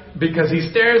 right? Because he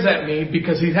stares at me,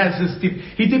 because he has this,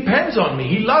 he depends on me.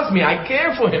 He loves me. I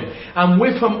care for him. I'm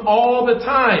with him all the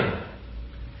time.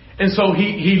 And so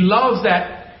he loves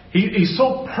that. He's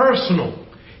so personal.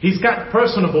 He's got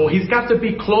personable. He's got to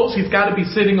be close. He's got to be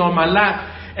sitting on my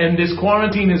lap. And this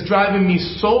quarantine is driving me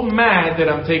so mad that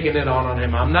I'm taking it on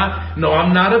him. I'm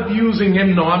not abusing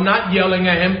him. No, I'm not yelling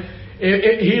at him.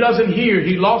 He doesn't hear.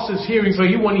 He lost his hearing, so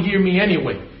he wouldn't hear me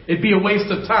anyway. It'd be a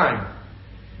waste of time.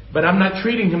 But I'm not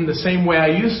treating him the same way I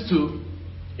used to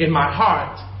in my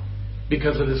heart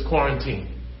because of this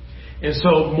quarantine. And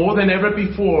so more than ever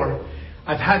before,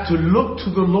 I've had to look to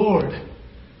the Lord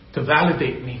to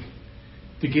validate me,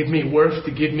 to give me worth,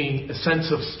 to give me a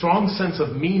strong sense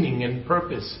of meaning and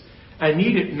purpose. I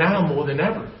need it now more than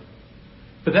ever.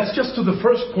 But that's just to the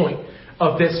first point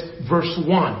of this verse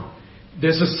 1.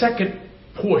 There's a second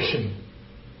portion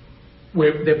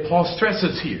that Paul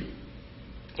stresses here.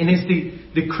 And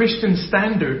it's the Christian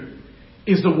standard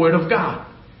is the Word of God.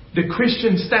 The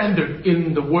Christian standard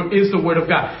is the Word of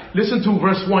God. Listen to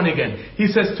verse 1 again. He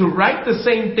says, to write the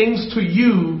same things to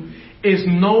you is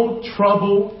no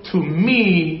trouble to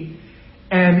me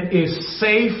and is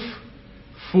safe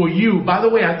for you. By the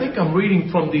way, I think I'm reading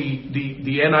from the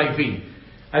NIV.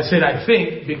 I said I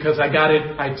think because I got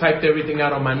it. I typed everything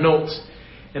out on my notes.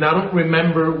 And I don't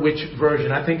remember which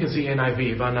version. I think it's the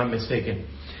NIV, if I'm not mistaken.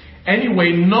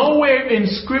 Anyway, nowhere in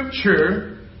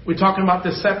Scripture, we're talking about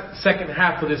the second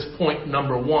half of this point,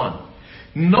 number 1.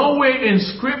 Nowhere in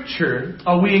Scripture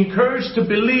are we encouraged to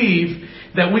believe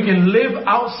that we can live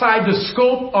outside the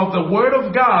scope of the Word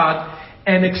of God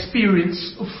and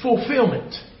experience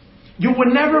fulfillment. You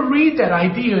will never read that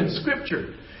idea in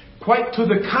Scripture. Quite to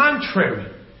the contrary.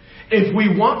 If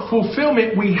we want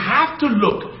fulfillment, we have to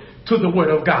look to the Word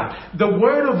of God. The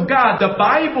Word of God, the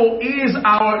Bible, is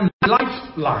our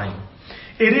lifeline.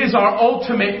 It is our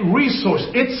ultimate resource.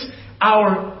 It's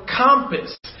our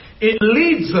compass. It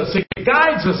leads us, it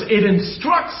guides us, it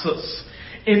instructs us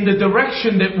in the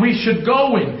direction that we should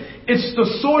go in. It's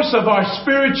the source of our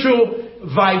spiritual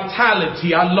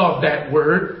vitality. I love that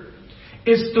word.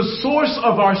 It's the source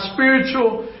of our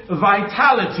spiritual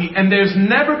vitality. And there's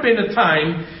never been a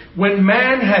time when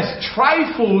man has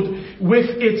trifled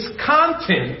with its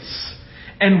contents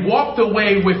and walked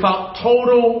away without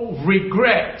total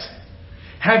regret.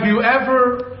 Have you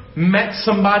ever met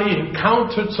somebody,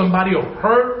 encountered somebody, or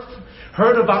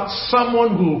heard about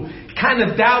someone who kind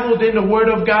of dabbled in the Word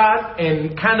of God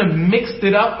and kind of mixed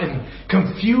it up and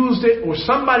confused it, or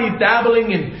somebody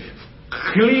dabbling in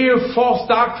clear false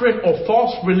doctrine or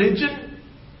false religion,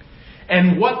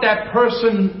 and what that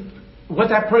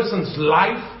person's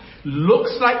life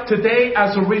looks like today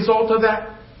as a result of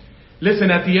that?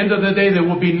 Listen, at the end of the day, there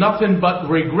will be nothing but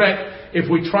regret if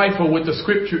we trifle with the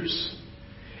Scriptures.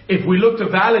 If we look to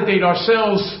validate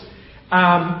ourselves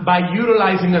by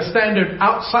utilizing a standard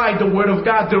outside the Word of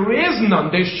God, there is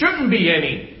none. There shouldn't be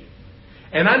any.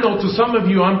 And I know to some of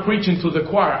you, I'm preaching to the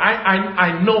choir.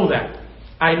 I know that.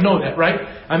 I know that, right?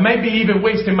 I might be even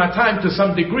wasting my time to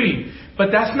some degree.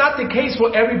 But that's not the case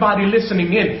for everybody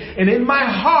listening in. And in my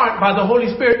heart, by the Holy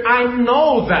Spirit, I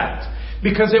know that.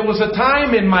 Because there was a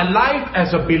time in my life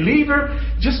as a believer,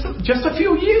 just a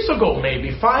few years ago,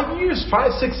 maybe 5 years,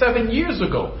 5, 6, 7 years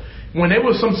ago, when there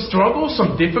was some struggles,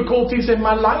 some difficulties in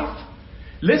my life.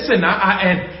 Listen,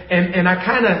 I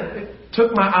kind of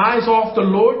took my eyes off the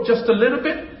Lord just a little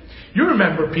bit. You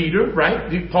remember Peter, right?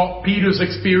 Peter's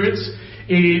experience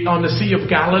on the Sea of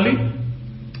Galilee.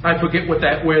 I forget where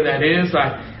that is.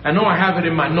 I know I have it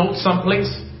in my notes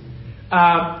someplace.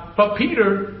 But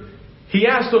Peter, he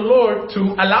asked the Lord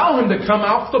to allow him to come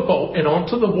off the boat and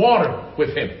onto the water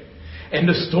with him. And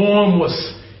the storm was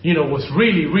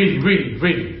really, really, really,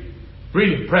 really,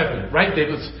 really prevalent, right?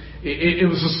 It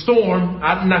was a storm.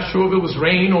 I'm not sure if it was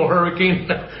rain or hurricane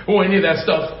or any of that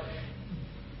stuff.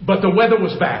 But the weather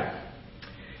was bad.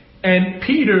 And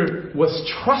Peter was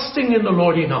trusting in the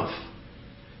Lord enough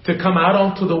to come out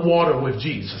onto the water with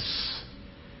Jesus.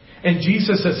 And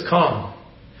Jesus has come.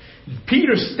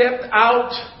 Peter stepped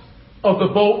out of the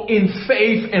boat in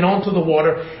faith and onto the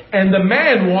water, and the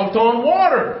man walked on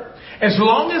water. As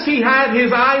long as he had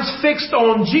his eyes fixed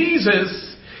on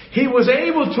Jesus, he was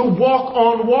able to walk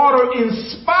on water in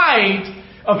spite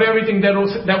of everything that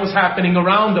was happening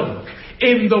around them,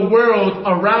 in the world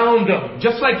around them.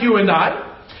 Just like you and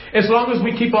I, as long as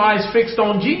we keep our eyes fixed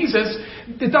on Jesus,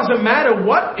 it doesn't matter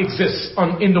what exists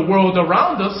in the world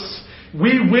around us.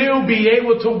 We will be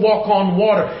able to walk on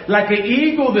water. Like an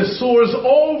eagle that soars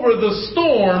over the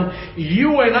storm,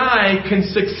 you and I can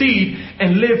succeed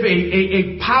and live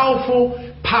a powerful,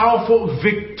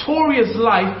 victorious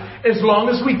life as long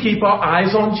as we keep our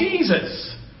eyes on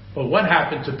Jesus. But what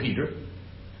happened to Peter?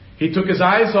 He took his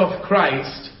eyes off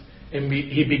Christ and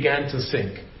he began to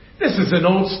sink. This is an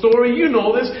old story. You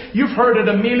know this. You've heard it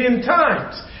a million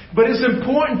times. But it's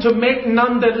important to make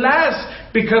nonetheless,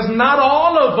 because not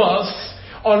all of us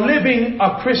are living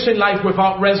a Christian life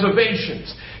without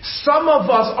reservations. Some of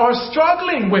us are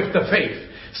struggling with the faith.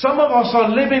 Some of us are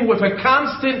living with a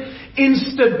constant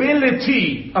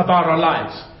instability about our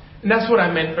lives. And that's what I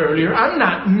meant earlier.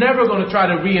 I'm never going to try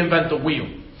to reinvent the wheel.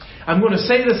 I'm going to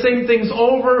say the same things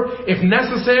over if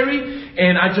necessary.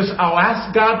 And I'll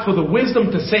ask God for the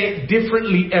wisdom to say it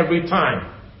differently every time.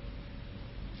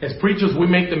 As preachers, we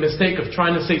make the mistake of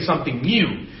trying to say something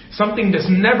new, something that's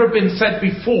never been said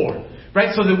before,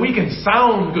 right? So that we can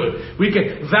sound good. We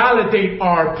can validate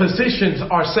our positions,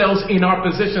 ourselves in our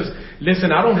positions.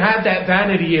 Listen, I don't have that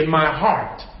vanity in my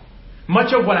heart.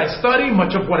 Much of what I study,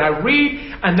 much of what I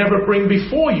read, I never bring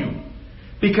before you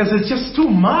because it's just too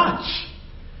much.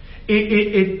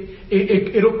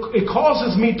 It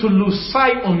causes me to lose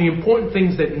sight on the important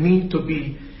things that need to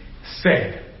be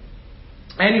said.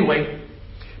 Anyway,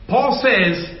 Paul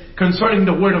says concerning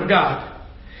the Word of God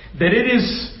that it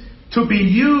is to be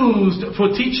used for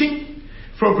teaching,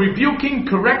 for rebuking,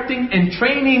 correcting, and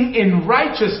training in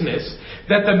righteousness,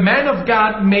 that the man of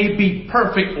God may be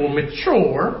perfect or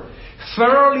mature,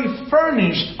 thoroughly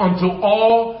furnished unto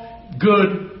all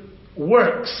good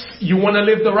works. You want to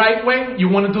live the right way? You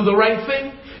want to do the right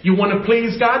thing? You want to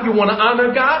please God? You want to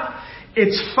honor God?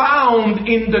 It's found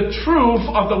in the truth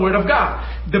of the Word of God,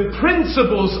 the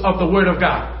principles of the Word of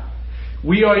God.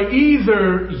 We are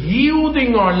either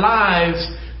yielding our lives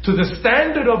to the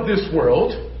standard of this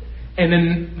world, and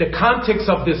in the context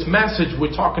of this message,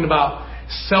 we're talking about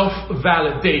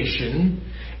self-validation.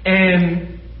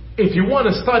 And if you want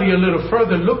to study a little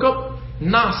further, look up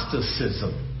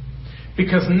Gnosticism.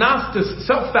 Because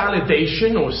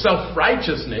self-validation or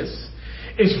self-righteousness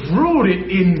is rooted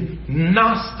in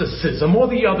Gnosticism, or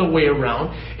the other way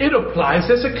around. It applies.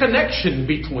 There's a connection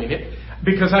between it.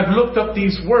 Because I've looked up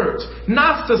these words.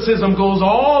 Gnosticism goes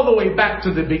all the way back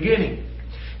to the beginning.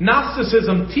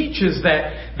 Gnosticism teaches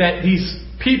that these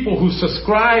people who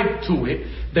subscribe to it,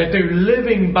 that they're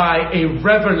living by a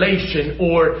revelation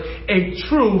or a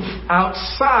truth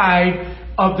outside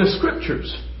of the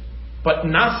scriptures. But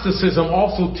Gnosticism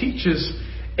also teaches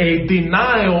a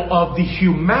denial of the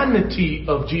humanity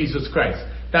of Jesus Christ.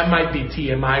 That might be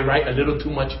TMI, right? A little too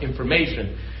much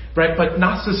information. Right? But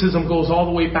Gnosticism goes all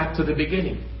the way back to the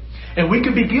beginning. And we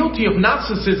can be guilty of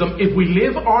Gnosticism if we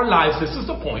live our lives, this is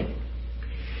the point,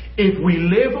 if we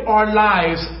live our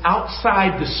lives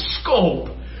outside the scope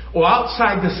or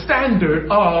outside the standard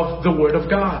of the Word of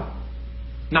God.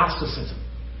 Gnosticism.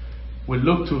 We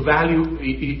look to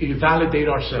validate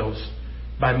ourselves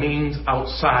by means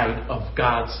outside of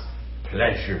God's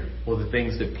pleasure or the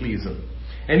things that please Him.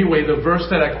 Anyway, the verse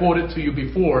that I quoted to you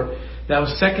before, that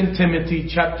was 2 Timothy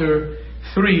chapter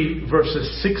 3,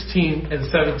 verses 16 and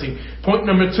 17. Point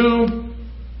number 2,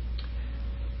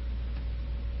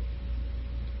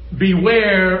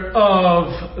 beware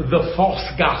of the false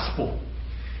gospel.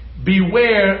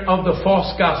 Beware of the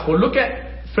false gospel. Look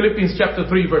at Philippians chapter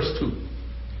 3, verse 2.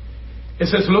 It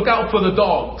says, look out for the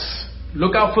dogs.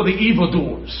 Look out for the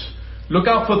evildoers. Look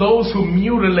out for those who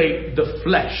mutilate the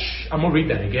flesh. I'm going to read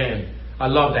that again. I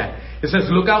love that. It says,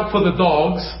 look out for the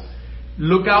dogs.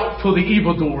 Look out for the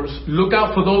evildoers. Look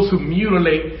out for those who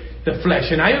mutilate the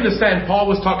flesh. And I understand Paul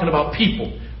was talking about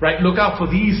people, right? Look out for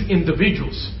these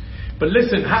individuals. But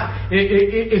listen,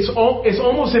 it's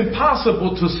almost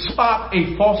impossible to spot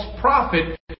a false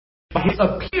prophet by his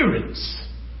appearance.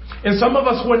 And some of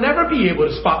us will never be able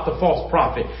to spot the false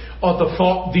prophet or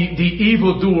the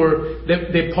evildoer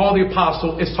that Paul the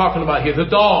Apostle is talking about here. The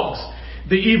dogs,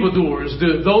 the evildoers,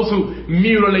 those who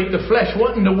mutilate the flesh.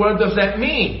 What in the world does that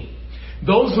mean?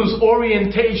 Those whose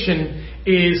orientation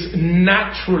is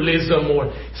naturalism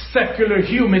or secular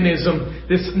humanism,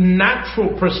 this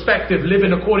natural perspective,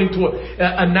 living according to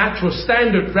a natural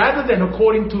standard rather than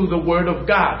according to the Word of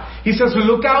God. He says,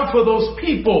 look out for those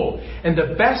people. And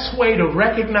the best way to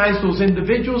recognize those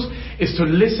individuals is to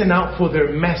listen out for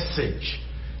their message.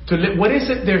 What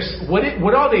is it?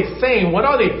 What are they saying? What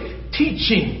are they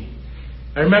teaching?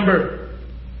 I remember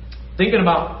thinking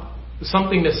about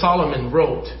something that Solomon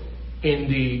wrote in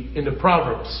the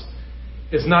Proverbs.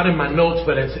 It's not in my notes,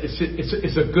 but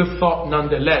it's a good thought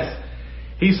nonetheless.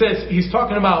 He says he's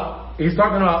talking about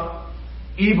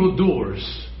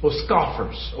evildoers or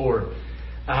scoffers or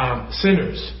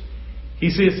sinners. He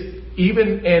says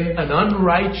even an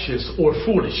unrighteous or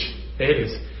foolish, there it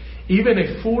is, even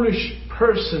a foolish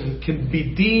person can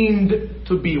be deemed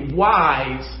to be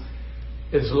wise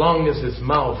as long as his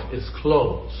mouth is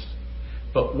closed.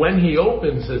 But when he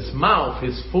opens his mouth,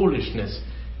 his foolishness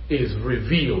is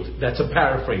revealed. That's a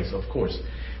paraphrase, of course.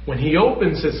 When he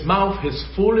opens his mouth, his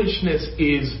foolishness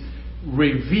is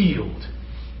revealed.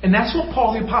 And that's what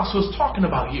Paul the Apostle is talking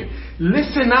about here.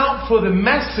 Listen out for the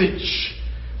message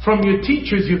from your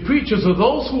teachers, your preachers, or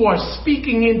those who are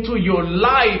speaking into your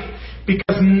life,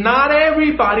 because not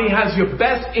everybody has your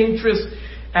best interest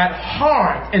at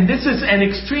heart. And this is an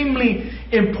extremely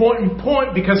important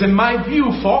point, because in my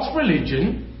view, false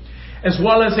religion, as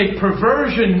well as a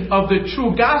perversion of the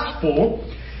true gospel,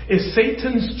 is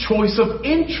Satan's choice of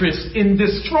interest in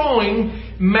destroying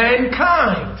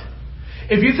mankind.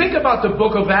 If you think about the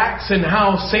book of Acts and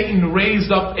how Satan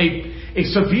raised up a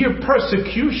severe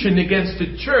persecution against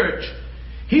the church,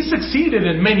 he succeeded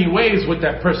in many ways with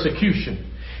that persecution.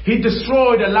 He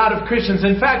destroyed a lot of Christians.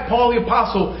 In fact, Paul the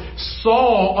Apostle,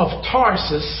 Saul of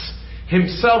Tarsus,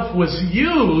 himself was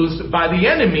used by the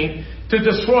enemy to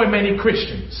destroy many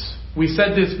Christians. We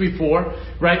said this before,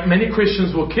 right? Many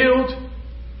Christians were killed.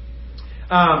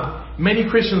 Many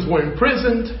Christians were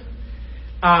imprisoned.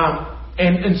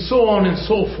 And so on and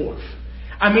so forth.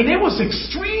 I mean, it was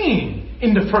extreme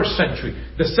in the first century,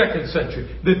 the second century,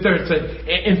 the third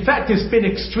century. In fact, it's been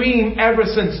extreme ever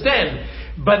since then.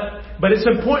 But it's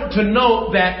important to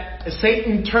note that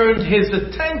Satan turned his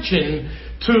attention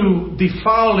to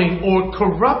defiling or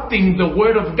corrupting the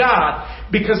Word of God,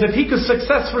 because if he could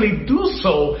successfully do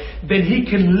so, then he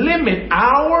can limit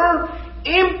our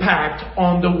impact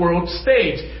on the world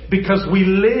stage, because we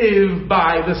live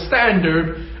by the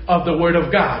standard of the Word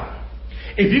of God.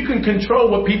 If you can control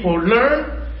what people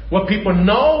learn, what people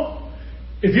know,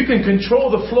 if you can control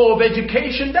the flow of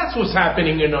education, that's what's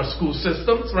happening in our school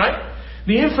systems, right?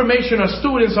 The information our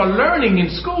students are learning in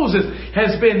schools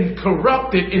has been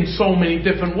corrupted in so many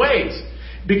different ways.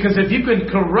 Because if you can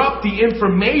corrupt the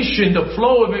information, the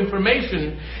flow of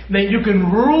information, then you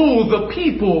can rule the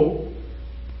people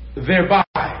thereby.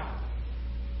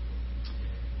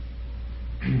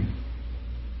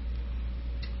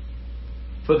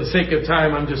 For the sake of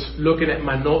time, I'm just looking at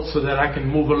my notes so that I can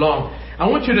move along. I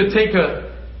want you to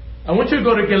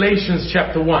go to Galatians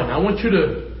chapter 1. I want you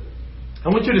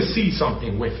to see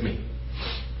something with me.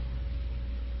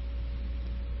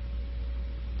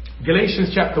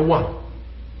 Galatians chapter 1.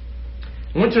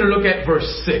 I want you to look at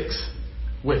verse 6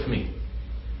 with me.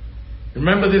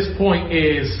 Remember, this point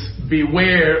is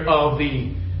beware of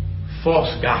the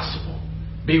false gospel.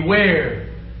 Beware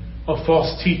of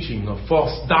false teaching, of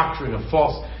false doctrine, of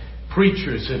false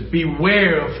preachers. And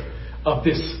beware of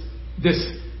this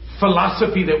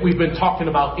philosophy that we've been talking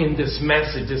about in this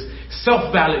message, this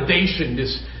self-validation,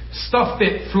 this stuff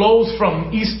that flows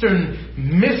from Eastern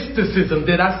mysticism.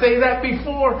 Did I say that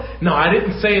before? No, I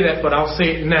didn't say that, but I'll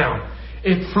say it now.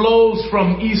 It flows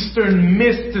from Eastern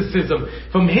mysticism,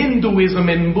 from Hinduism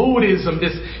and Buddhism,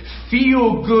 this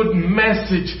feel-good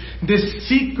message, this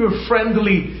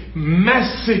seeker-friendly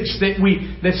message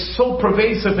that's so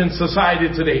pervasive in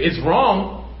society today. It's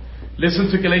wrong.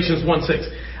 Listen to Galatians 1:6.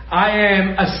 I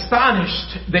am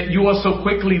astonished that you are so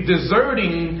quickly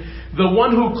deserting the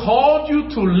one who called you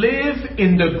to live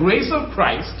in the grace of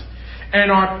Christ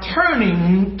and are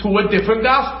turning to a different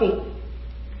gospel.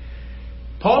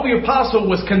 Paul the Apostle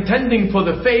was contending for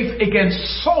the faith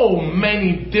against so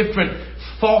many different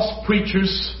false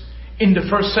preachers in the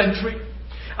first century.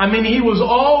 I mean, he was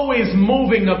always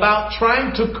moving about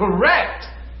trying to correct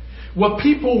what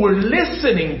people were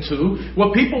listening to,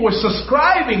 what people were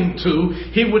subscribing to.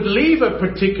 He would leave a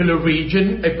particular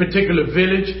region, a particular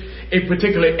village, a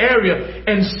particular area,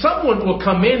 and someone will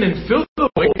come in and fill the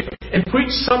void and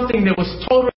preach something that was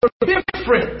totally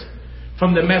different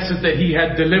from the message that he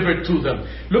had delivered to them.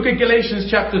 Look at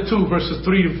Galatians chapter 2, verses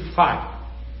 3 to 5.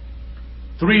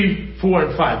 3, 4,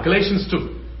 and 5. Galatians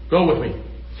 2. Go with me.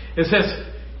 It says,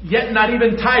 yet not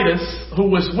even Titus, who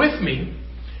was with me,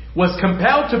 was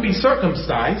compelled to be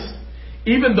circumcised,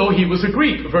 even though he was a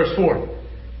Greek. Verse 4.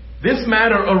 This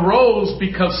matter arose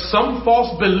because some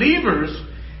false believers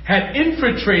had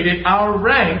infiltrated our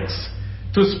ranks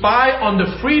to spy on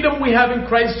the freedom we have in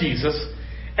Christ Jesus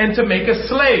and to make us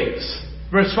slaves.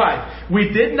 Verse 5. We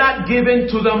did not give in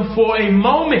to them for a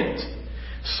moment,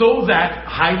 so that,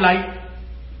 highlight,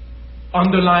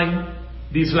 underline,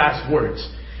 these last words.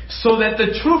 So that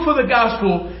the truth of the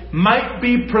gospel might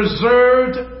be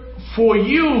preserved for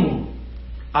you.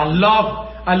 I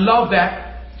love that.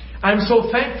 I'm so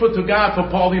thankful to God for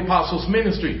Paul the Apostle's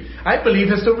ministry. I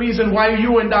believe it's the reason why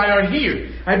you and I are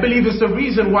here. I believe it's the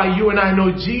reason why you and I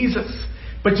know Jesus.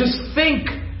 But just think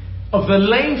of the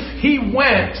length he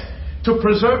went to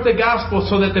preserve the gospel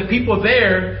so that the people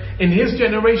there in his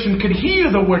generation could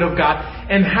hear the word of God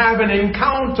and have an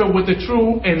encounter with the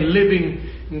true and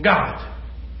living God.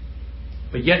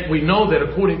 But yet we know that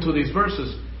according to these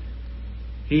verses,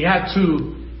 he had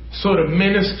to sort of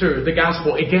minister the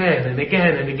gospel again and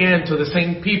again and again to the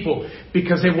same people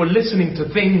because they were listening to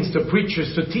things, to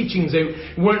preachers, to teachings they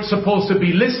weren't supposed to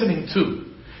be listening to.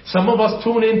 Some of us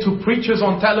tune into preachers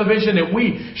on television that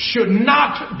we should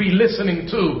not be listening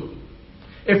to.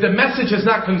 If the message is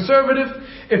not conservative,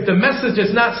 if the message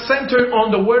is not centered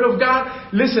on the Word of God,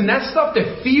 listen, that stuff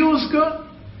that feels good,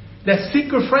 that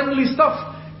seeker-friendly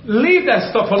stuff, leave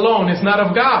that stuff alone. It's not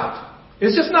of God.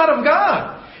 It's just not of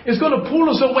God. It's going to pull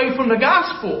us away from the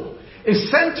gospel.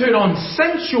 It's centered on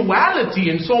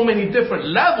sensuality in so many different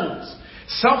levels.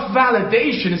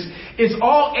 Self-validation is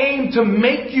all aimed to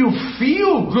make you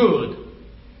feel good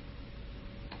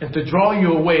and to draw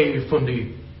you away from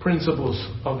the principles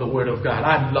of the Word of God.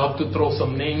 I'd love to throw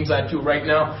some names at you right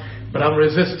now, but I'm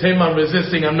resisting.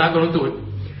 I'm not going to do it.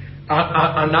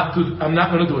 I'm not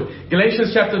going to do it.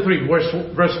 Galatians chapter 3, verse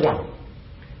 1.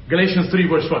 Galatians 3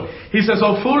 verse 1. He says,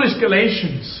 "O foolish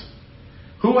Galatians,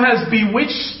 who has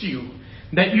bewitched you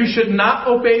that you should not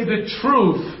obey the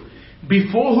truth,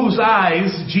 before whose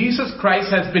eyes Jesus Christ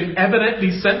has been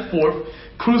evidently sent forth,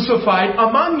 crucified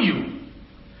among you?"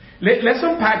 Let's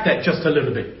unpack that just a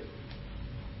little bit,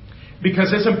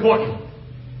 because it's important.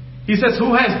 He says,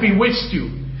 who has bewitched you?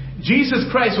 Jesus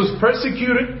Christ was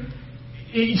persecuted.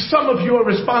 Some of you are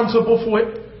responsible for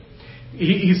it.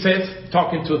 He says,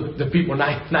 talking to the people,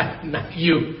 not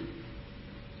you.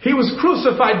 He was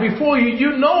crucified before you.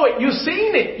 You know it. You've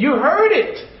seen it. You heard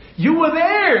it. You were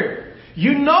there.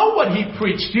 You know what he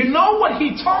preached. You know what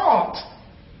he taught.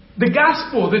 The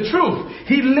gospel, the truth.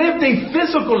 He lived a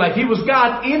physical life. He was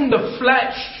God in the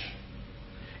flesh.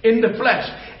 In the flesh.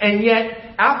 And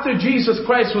yet, after Jesus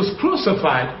Christ was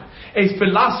crucified, a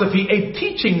philosophy, a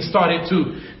teaching started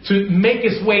to make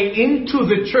its way into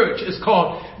the church. It's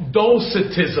called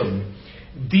Docetism.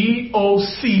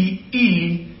 D-O-C-E-T-I-S-M.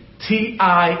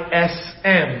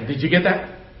 Did you get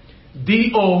that?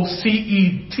 D-O-C-E-T-I-S-M.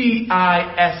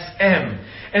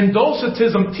 And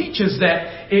Docetism teaches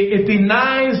that it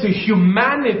denies the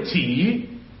humanity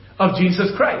of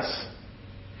Jesus Christ.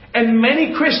 And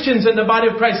many Christians in the body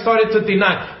of Christ started to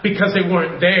deny because they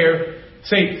weren't there.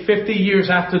 Say 50 years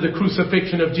after the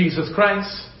crucifixion of Jesus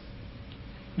Christ,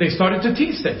 they started to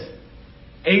teach this.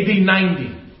 AD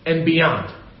 90 and beyond.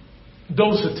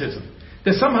 Docetism.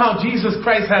 That somehow Jesus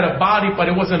Christ had a body, but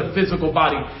it wasn't a physical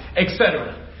body,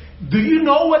 etc. Do you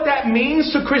know what that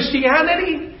means to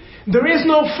Christianity? There is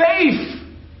no faith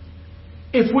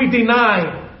if we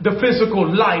deny the physical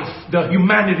life, the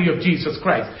humanity of Jesus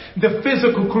Christ. The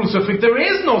physical crucifixion. There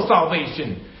is no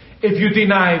salvation if you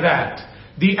deny that.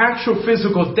 The actual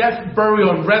physical death,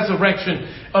 burial, and resurrection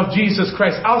of Jesus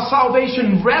Christ. Our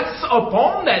salvation rests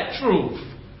upon that truth.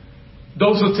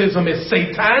 Docetism is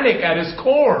satanic at its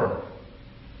core.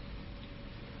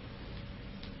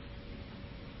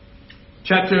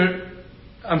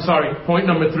 Point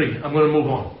number 3. I'm going to move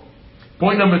on.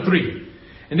 Point number 3.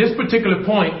 In this particular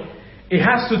point, it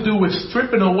has to do with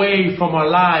stripping away from our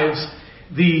lives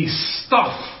the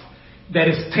stuff that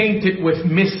is tainted with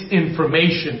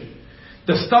misinformation.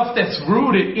 The stuff that's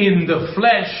rooted in the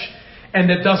flesh and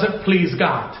that doesn't please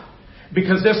God.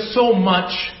 Because there's so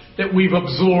much that we've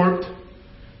absorbed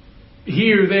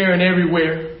here, there, and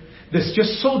everywhere that's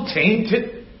just so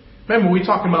tainted. Remember, we're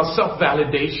talking about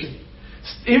self-validation.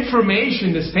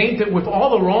 Information is tainted with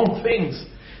all the wrong things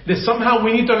that somehow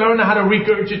we need to learn how to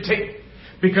regurgitate.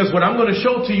 Because what I'm going to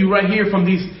show to you right here from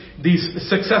these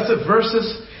successive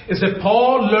verses is that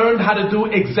Paul learned how to do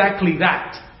exactly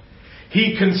that.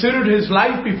 He considered his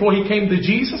life before he came to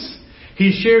Jesus.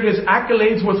 He shared his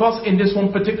accolades with us in this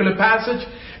one particular passage.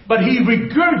 But he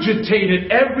regurgitated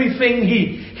everything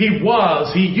he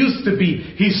was, he used to be,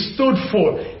 he stood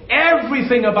for.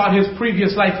 Everything about his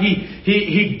previous life,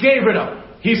 he gave it up.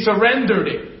 He surrendered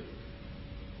it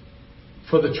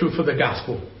for the truth of the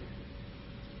gospel.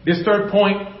 This third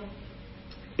point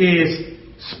is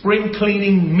spring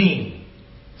cleaning me.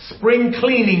 Spring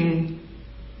cleaning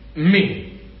me.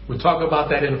 We'll talk about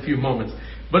that in a few moments.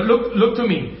 But look to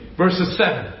me. Verses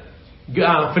 7.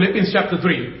 Philippians chapter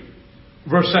 3.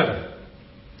 Verse 7.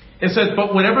 It says,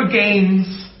 "But whatever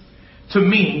gains to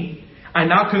me, I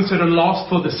now consider lost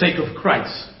for the sake of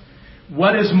Christ.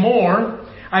 What is more,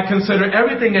 I consider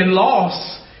everything a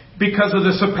loss because of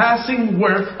the surpassing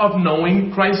worth of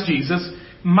knowing Christ Jesus,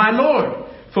 my Lord,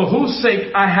 for whose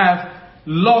sake I have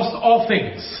lost all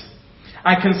things.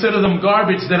 I consider them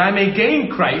garbage that I may gain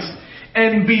Christ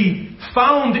and be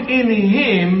found in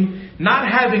Him,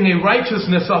 not having a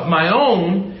righteousness of my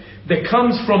own that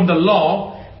comes from the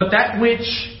law, but that which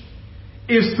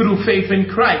is through faith in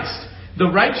Christ. The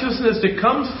righteousness that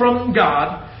comes from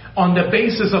God on the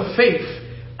basis of faith.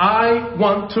 I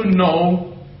want to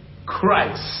know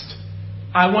Christ.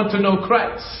 I want to know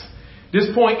Christ. This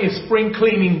point is spring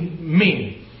cleaning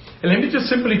me. And let me just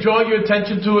simply draw your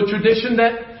attention to a tradition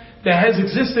that has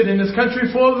existed in this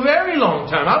country for a very long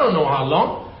time. I don't know how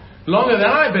long. Longer than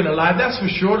I've been alive, that's for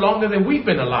sure. Longer than we've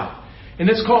been alive. And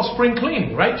it's called spring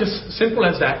cleaning, right? Just simple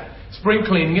as that. Spring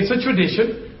cleaning. It's a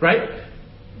tradition, right?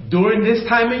 During this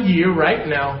time of year, right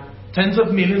now, tens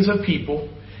of millions of people,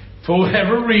 for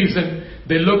whatever reason,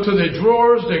 they look to their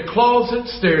drawers, their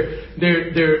closets, their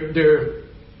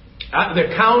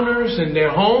counters in their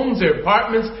homes, their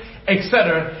apartments,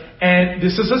 etc. And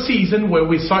this is a season where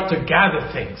we start to gather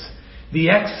things, the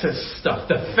excess stuff,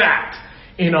 the fat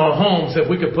in our homes, if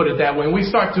we could put it that way. And we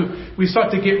start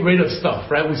to get rid of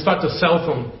stuff, right? We start to sell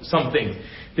some things.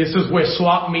 This is where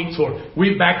swap meets, or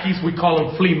back east we call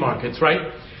them flea markets,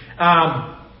 right?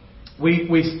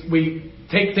 We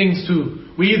take things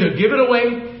we either give it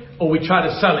away or we try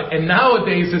to sell it. And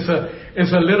nowadays it's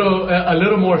a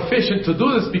little more efficient to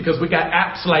do this because we got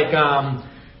apps like,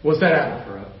 what's that app?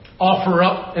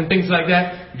 OfferUp and things like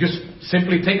that. You just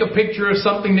simply take a picture of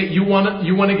something that you want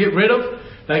to get rid of,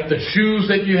 like the shoes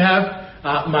that you have.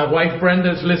 My wife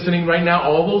Brenda is listening right now.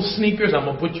 All those sneakers, I'm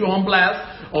gonna put you on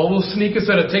blast. All those sneakers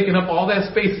that are taking up all that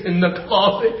space in the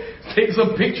closet. Take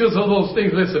some pictures of those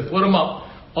things. Listen, put them up.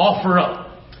 OfferUp.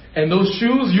 And those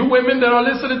shoes, you women that are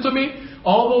listening to me,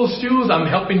 all those shoes, I'm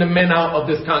helping the men out of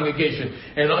this congregation.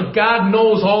 And God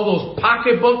knows all those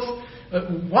pocketbooks.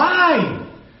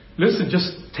 Why? Listen,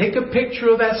 just take a picture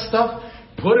of that stuff,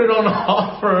 put it on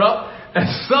OfferUp, and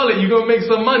sell it. You're going to make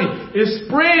some money. It's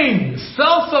spring.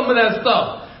 Sell some of that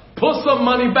stuff. Put some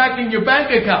money back in your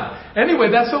bank account.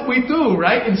 Anyway, that's what we do,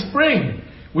 right? In spring,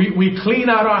 we clean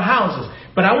out our houses.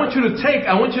 But I want you to take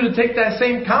that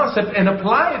same concept and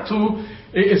apply it to,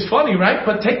 it's funny, right?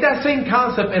 But take that same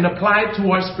concept and apply it to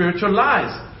our spiritual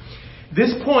lives.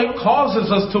 This point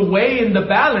causes us to weigh in the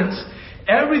balance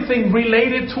everything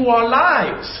related to our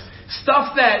lives.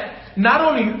 Stuff that not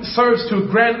only serves to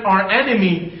grant our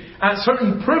enemy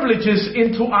certain privileges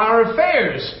into our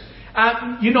affairs.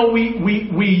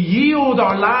 We yield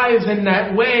our lives in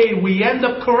that way. We end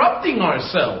up corrupting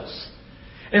ourselves.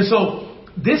 And so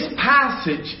this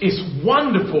passage is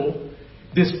wonderful.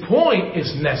 This point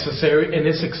is necessary and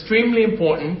it's extremely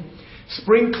important.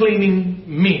 Spring cleaning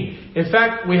me. In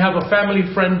fact, we have a family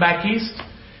friend back east.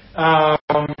 Her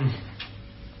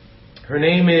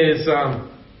name is, oh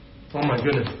my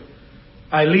goodness,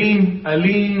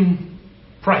 Eileen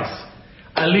Price.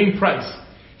 Eileen Price.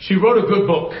 She wrote a good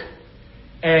book.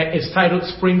 It's titled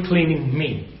Spring Cleaning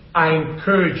Me. I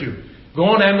encourage you. Go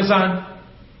on Amazon.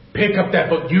 Pick up that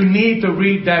book. You need to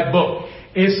read that book.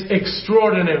 It's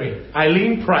extraordinary.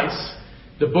 Eileen Price.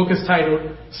 The book is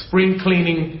titled Spring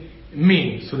Cleaning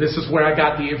Me. So this is where I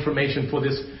got the information for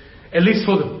this, at least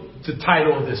for the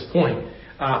title of this point.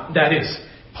 That is,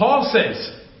 Paul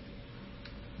says,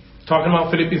 talking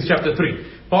about Philippians chapter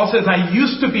 3. Paul says, I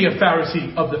used to be a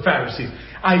Pharisee of the Pharisees.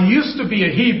 I used to be a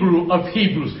Hebrew of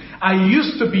Hebrews. I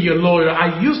used to be a lawyer.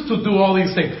 I used to do all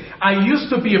these things. I used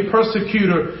to be a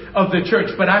persecutor of the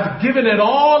church. But I've given it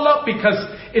all up because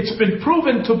it's been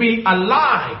proven to be a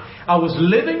lie. I was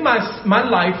living my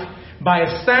life by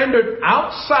a standard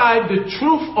outside the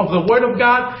truth of the Word of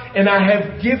God. And I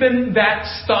have given that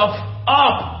stuff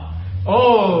up.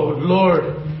 Oh,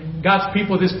 Lord. God's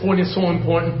people, this point is so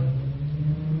important.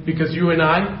 Because you and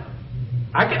I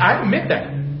admit that.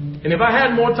 And if I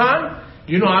had more time,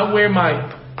 I wear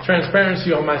my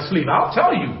transparency on my sleeve. I'll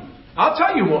tell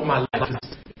you what my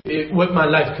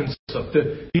life consists of.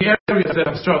 The areas that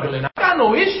I'm struggling. I got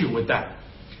no issue with that.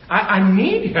 I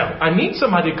need help. I need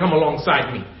somebody to come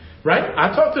alongside me. Right?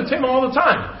 I talk to Tim all the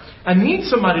time. I need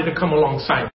somebody to come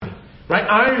alongside me. Right?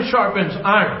 Iron sharpens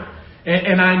iron.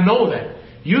 And I know that.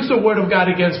 Use the Word of God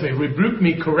against me. Rebuke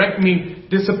me, correct me,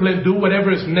 discipline, do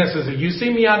whatever is necessary. You see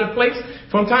me out of place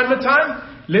from time to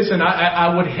time? Listen,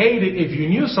 I would hate it if you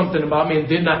knew something about me and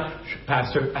did not.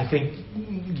 Pastor, I think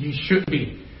you should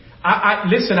be.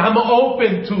 Listen, I'm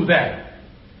open to that.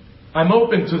 I'm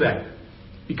open to that.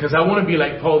 Because I want to be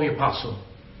like Paul the Apostle.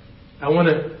 I want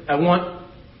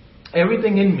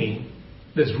everything in me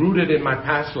that's rooted in my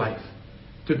past life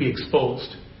to be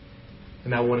exposed,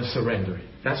 and I want to surrender it.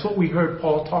 That's what we heard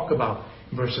Paul talk about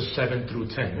in verses 7 through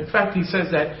 10. In fact, he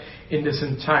says that in this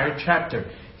entire chapter.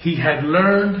 He had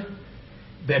learned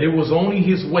that it was only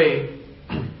his way,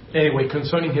 anyway,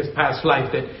 concerning his past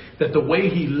life, that the way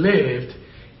he lived,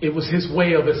 it was his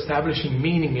way of establishing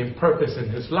meaning and purpose in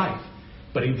his life.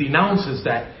 But he denounces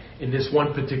that in this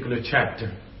one particular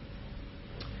chapter.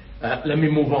 Let me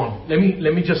move on. Let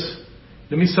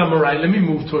me summarize. Let me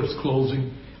move towards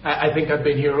closing. I think I've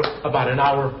been here about an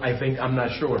hour. I'm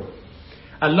not sure.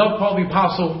 I love Paul the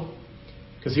Apostle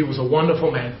because he was a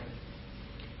wonderful man.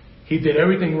 He did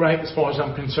everything right as far as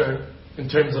I'm concerned in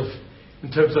terms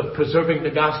of preserving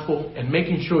the gospel and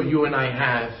making sure you and I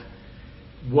have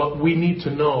what we need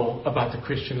to know about the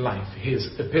Christian life. His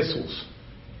epistles,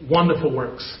 wonderful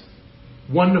works.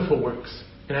 Wonderful works.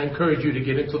 And I encourage you to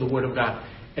get into the Word of God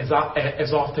as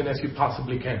often as you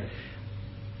possibly can.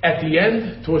 At the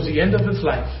end, towards the end of his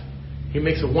life, he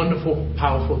makes a wonderful,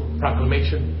 powerful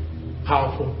proclamation,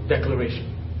 powerful declaration.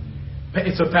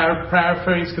 It's a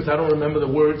paraphrase because I don't remember the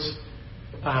words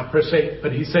per se,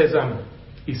 but he says,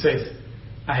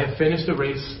 I have finished the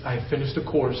race, I have finished the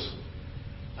course.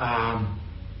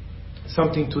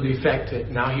 Something to the effect that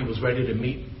now he was ready to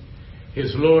meet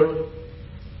his Lord.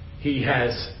 He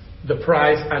has the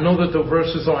prize. I know that the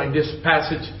verses are in this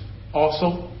passage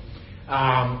also,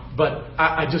 but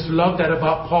I just love that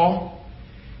about Paul.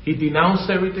 He denounced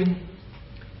everything.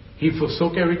 He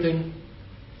forsook everything.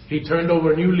 He turned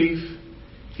over a new leaf.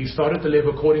 He started to live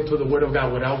according to the Word of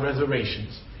God without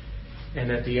reservations.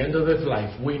 And at the end of his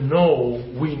life, we know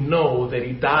that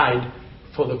he died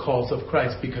for the cause of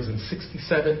Christ, because in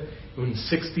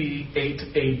 68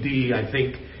 AD, I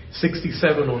think,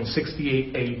 67 or in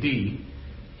 68 AD,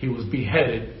 he was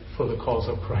beheaded for the cause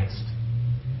of Christ.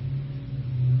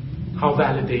 How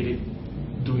validated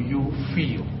do you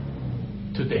feel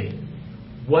today?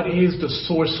 What is the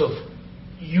source of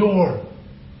your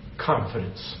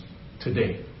confidence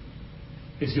today?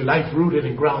 Is your life rooted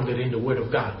and grounded in the Word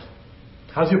of God?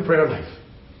 How's your prayer life?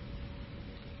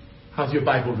 How's your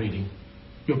Bible reading?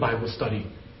 Your Bible study?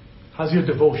 How's your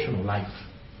devotional life?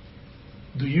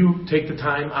 Do you take the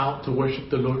time out to worship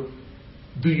the Lord?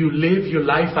 Do you live your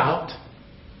life out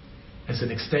as an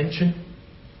extension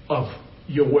of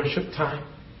your worship time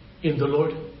in the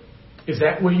Lord? Is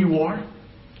that where you are?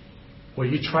 Or are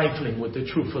you trifling with the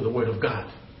truth of the Word of God?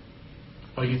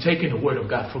 Are you taking the Word of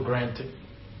God for granted?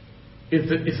 Is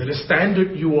it a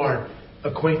standard you are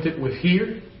acquainted with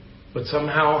here, but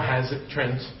somehow has it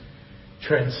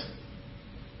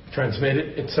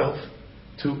transmitted itself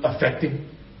to affecting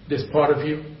this part of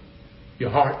you, your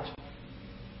heart?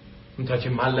 I'm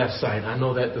touching my left side. I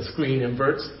know that the screen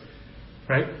inverts,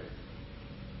 right?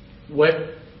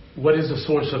 What is the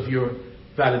source of your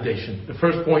validation? The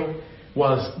first point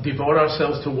was devote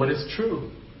ourselves to what is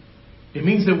true. It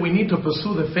means that we need to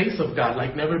pursue the face of God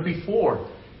like never before,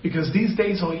 because these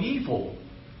days are evil.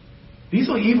 These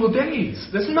are evil days.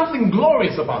 There's nothing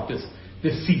glorious about this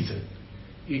season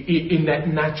in that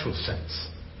natural sense,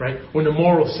 right? Or in the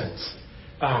moral sense.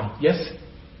 Yes,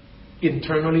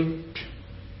 internally,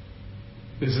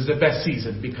 this is the best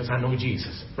season because I know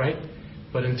Jesus, right?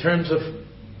 But in terms of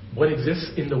what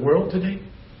exists in the world today,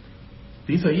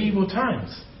 these are evil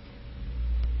times.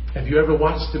 Have you ever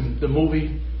watched the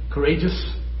movie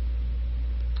Courageous?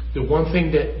 The one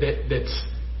thing that's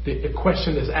the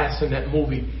question that's asked in that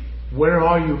movie, where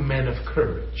are you, men of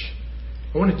courage?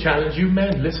 I want to challenge you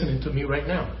men listening to me right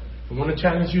now. I want to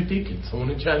challenge you deacons. I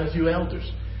want to challenge you elders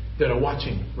that are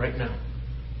watching right now.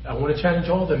 I want to challenge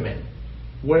all the men.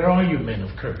 Where are you, men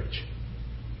of courage?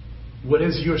 What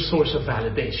is your source of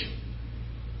validation?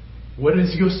 What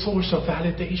is your source of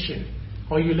validation?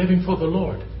 Are you living for the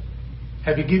Lord?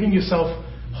 Have you given yourself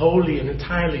wholly and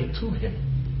entirely to Him?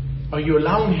 Are you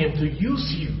allowing Him to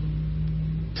use you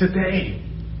today?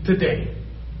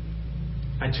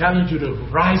 I challenge you to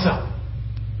rise up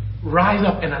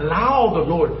and allow the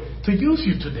Lord to use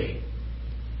you today.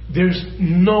 There's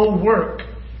no work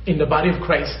in the body of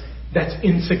Christ that's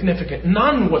insignificant.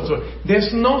 None whatsoever.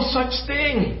 There's no such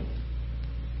thing.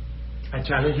 I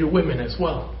challenge you women as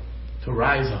well to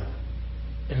rise up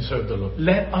and serve the Lord.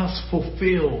 Let us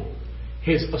fulfill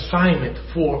His assignment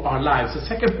for our lives. The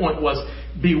second point was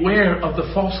beware of the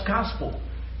false gospel.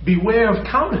 Beware of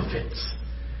counterfeits.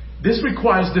 This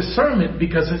requires discernment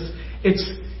because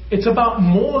it's about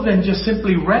more than just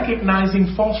simply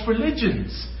recognizing false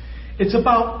religions. It's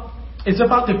about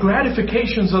the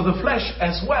gratifications of the flesh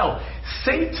as well.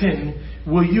 Satan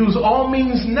will use all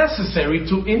means necessary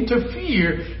to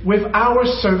interfere with our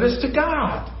service to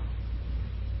God.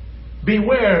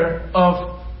 Beware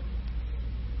of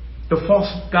the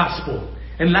false gospel.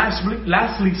 And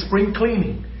lastly, spring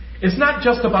cleaning. It's not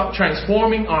just about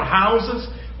transforming our houses,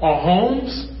 our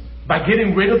homes, by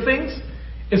getting rid of things.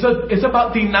 It's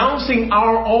about denouncing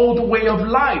our old way of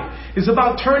life. It's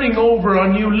about turning over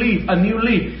a new leaf.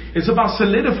 It's about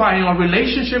solidifying our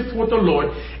relationship with the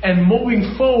Lord and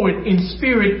moving forward in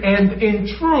spirit and in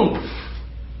truth.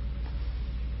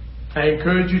 I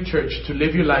encourage you, church, to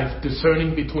live your life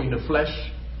discerning between the flesh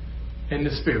and the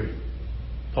spirit.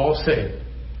 Paul said,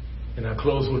 and I'll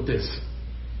close with this,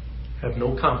 have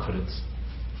no confidence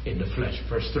in the flesh.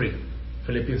 Verse 3.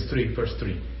 Philippians 3, verse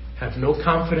 3. Have no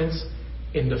confidence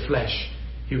in the flesh.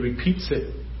 He repeats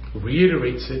it,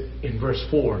 reiterates it in verse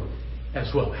 4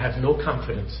 as well. Have no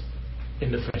confidence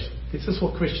in the flesh. This is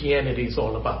what Christianity is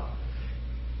all about.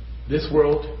 This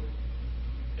world,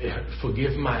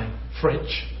 forgive my French,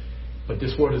 but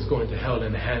this world is going to hell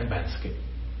in a handbasket.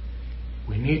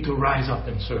 We need to rise up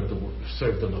and serve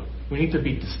the Lord. We need to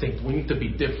be distinct. We need to be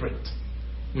different.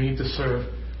 We need to serve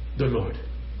the Lord.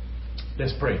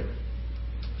 Let's pray.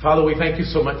 Father, we thank you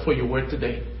so much for your word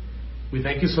today. We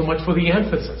thank you so much for the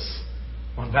emphasis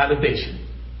on validation.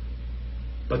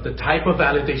 But the type of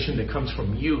validation that comes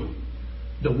from you,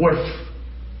 the worth,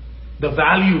 the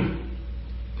value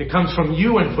that comes from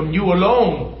you and from you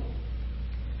alone.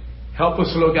 Help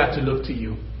us, Lord God, to look to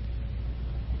you.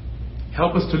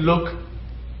 Help us to look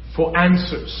for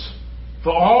answers,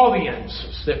 for all the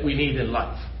answers that we need in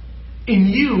life. In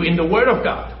you, in the Word of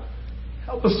God.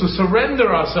 Help us to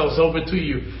surrender ourselves over to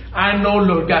you. I know,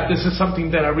 Lord God, this is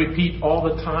something that I repeat all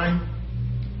the time.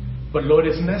 But Lord,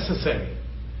 it's necessary.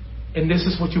 And this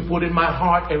is what you put in my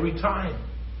heart every time.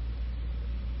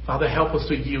 Father, help us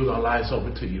to yield our lives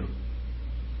over to you.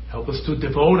 Help us to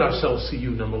devote ourselves to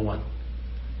you, number one.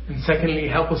 And secondly,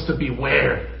 help us to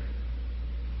beware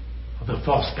of the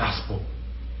false gospel.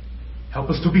 Help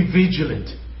us to be vigilant,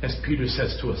 as Peter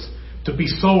says to us. To be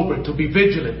sober, to be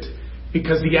vigilant.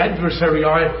 Because the adversary,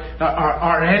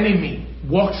 our enemy,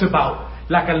 walks about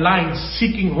like a lion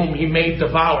seeking whom he may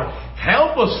devour.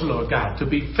 Help us, Lord God, to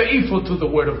be faithful to the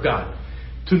Word of God.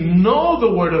 To know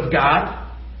the Word of God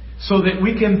so that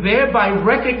we can thereby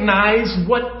recognize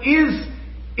what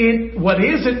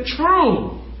isn't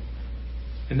true.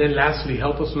 And then lastly,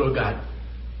 help us, Lord God,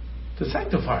 to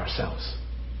sanctify ourselves.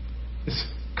 This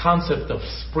concept of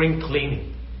spring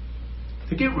cleaning.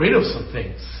 To get rid of some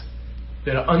things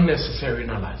that are unnecessary in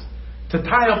our lives. To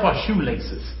tie up our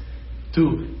shoelaces.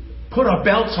 To put our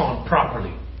belts on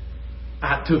properly.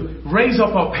 To raise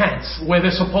up our pants where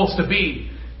they're supposed to be.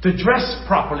 To dress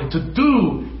properly. To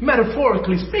do,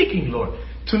 metaphorically speaking, Lord.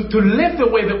 To live the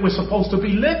way that we're supposed to be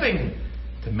living.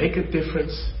 To make a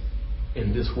difference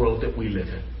in this world that we live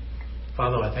in.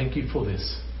 Father, I thank you for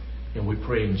this. And we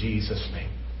pray in Jesus' name.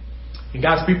 And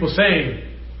God's people say,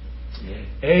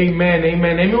 amen,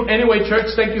 amen. Anyway,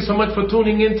 church, thank you so much for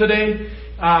tuning in today.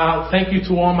 Thank you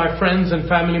to all my friends and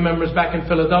family members back in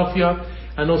Philadelphia.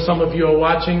 I know some of you are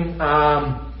watching.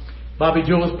 Bobby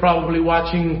Joe is probably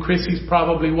watching. Chrissy's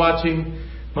probably watching.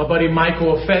 My buddy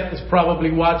Michael Offett is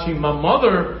probably watching. My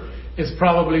mother is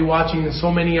probably watching. And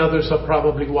so many others are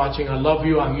probably watching. I love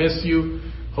you. I miss you.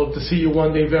 Hope to see you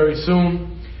one day very soon.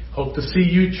 Hope to see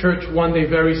you, church, one day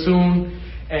very soon.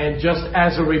 And just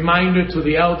as a reminder to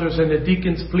the elders and the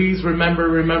deacons, please remember.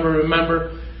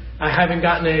 I haven't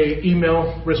gotten an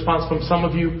email response from some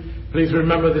of you. Please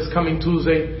remember this coming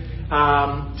Tuesday.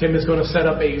 Tim is going to set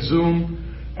up a Zoom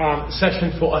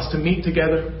session for us to meet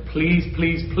together. Please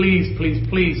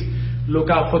look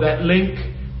out for that link.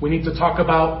 We need to talk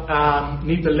about,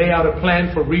 need to lay out a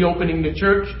plan for reopening the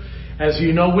church. As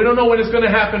you know, we don't know when it's going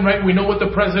to happen, right? We know what the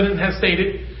president has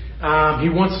stated. He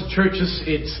wants the churches,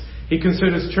 he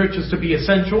considers churches to be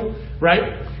essential,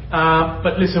 right?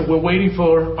 But listen, we're waiting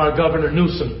for our Governor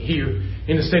Newsom here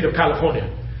in the state of California.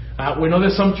 We know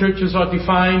that some churches are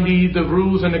defying the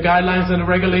rules and the guidelines and the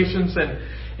regulations.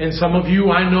 And some of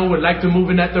you, I know, would like to move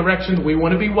in that direction. We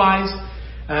want to be wise.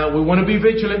 We want to be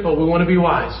vigilant, but we want to be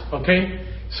wise. Okay?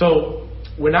 So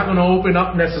we're not going to open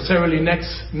up necessarily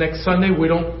next Sunday. We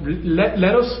don't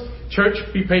let us, church,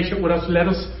 be patient with us. Let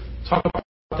us talk about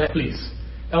that, please.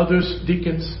 Elders,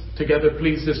 deacons, together,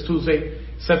 please, this Tuesday,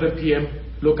 7 p.m.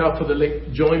 Look out for the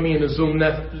link. Join me in a Zoom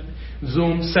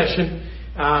session.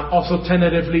 Also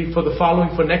tentatively for the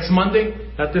following, for next Monday,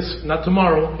 not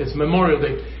tomorrow, it's Memorial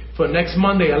Day. For next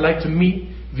Monday, I'd like to meet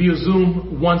via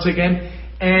Zoom once again.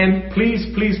 And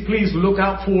please look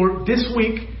out for this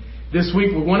week. This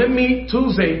week, we want to meet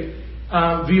Tuesday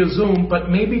via Zoom, but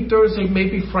maybe Thursday,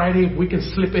 maybe Friday, if we can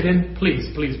slip it in.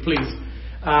 Please.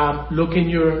 Look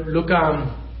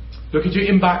at your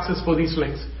inboxes for these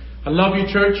links. I love you,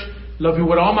 church. Love you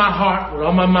with all my heart, with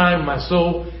all my mind, my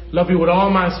soul. Love you with all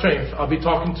my strength. I'll be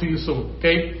talking to you soon.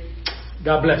 Okay?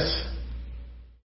 God bless.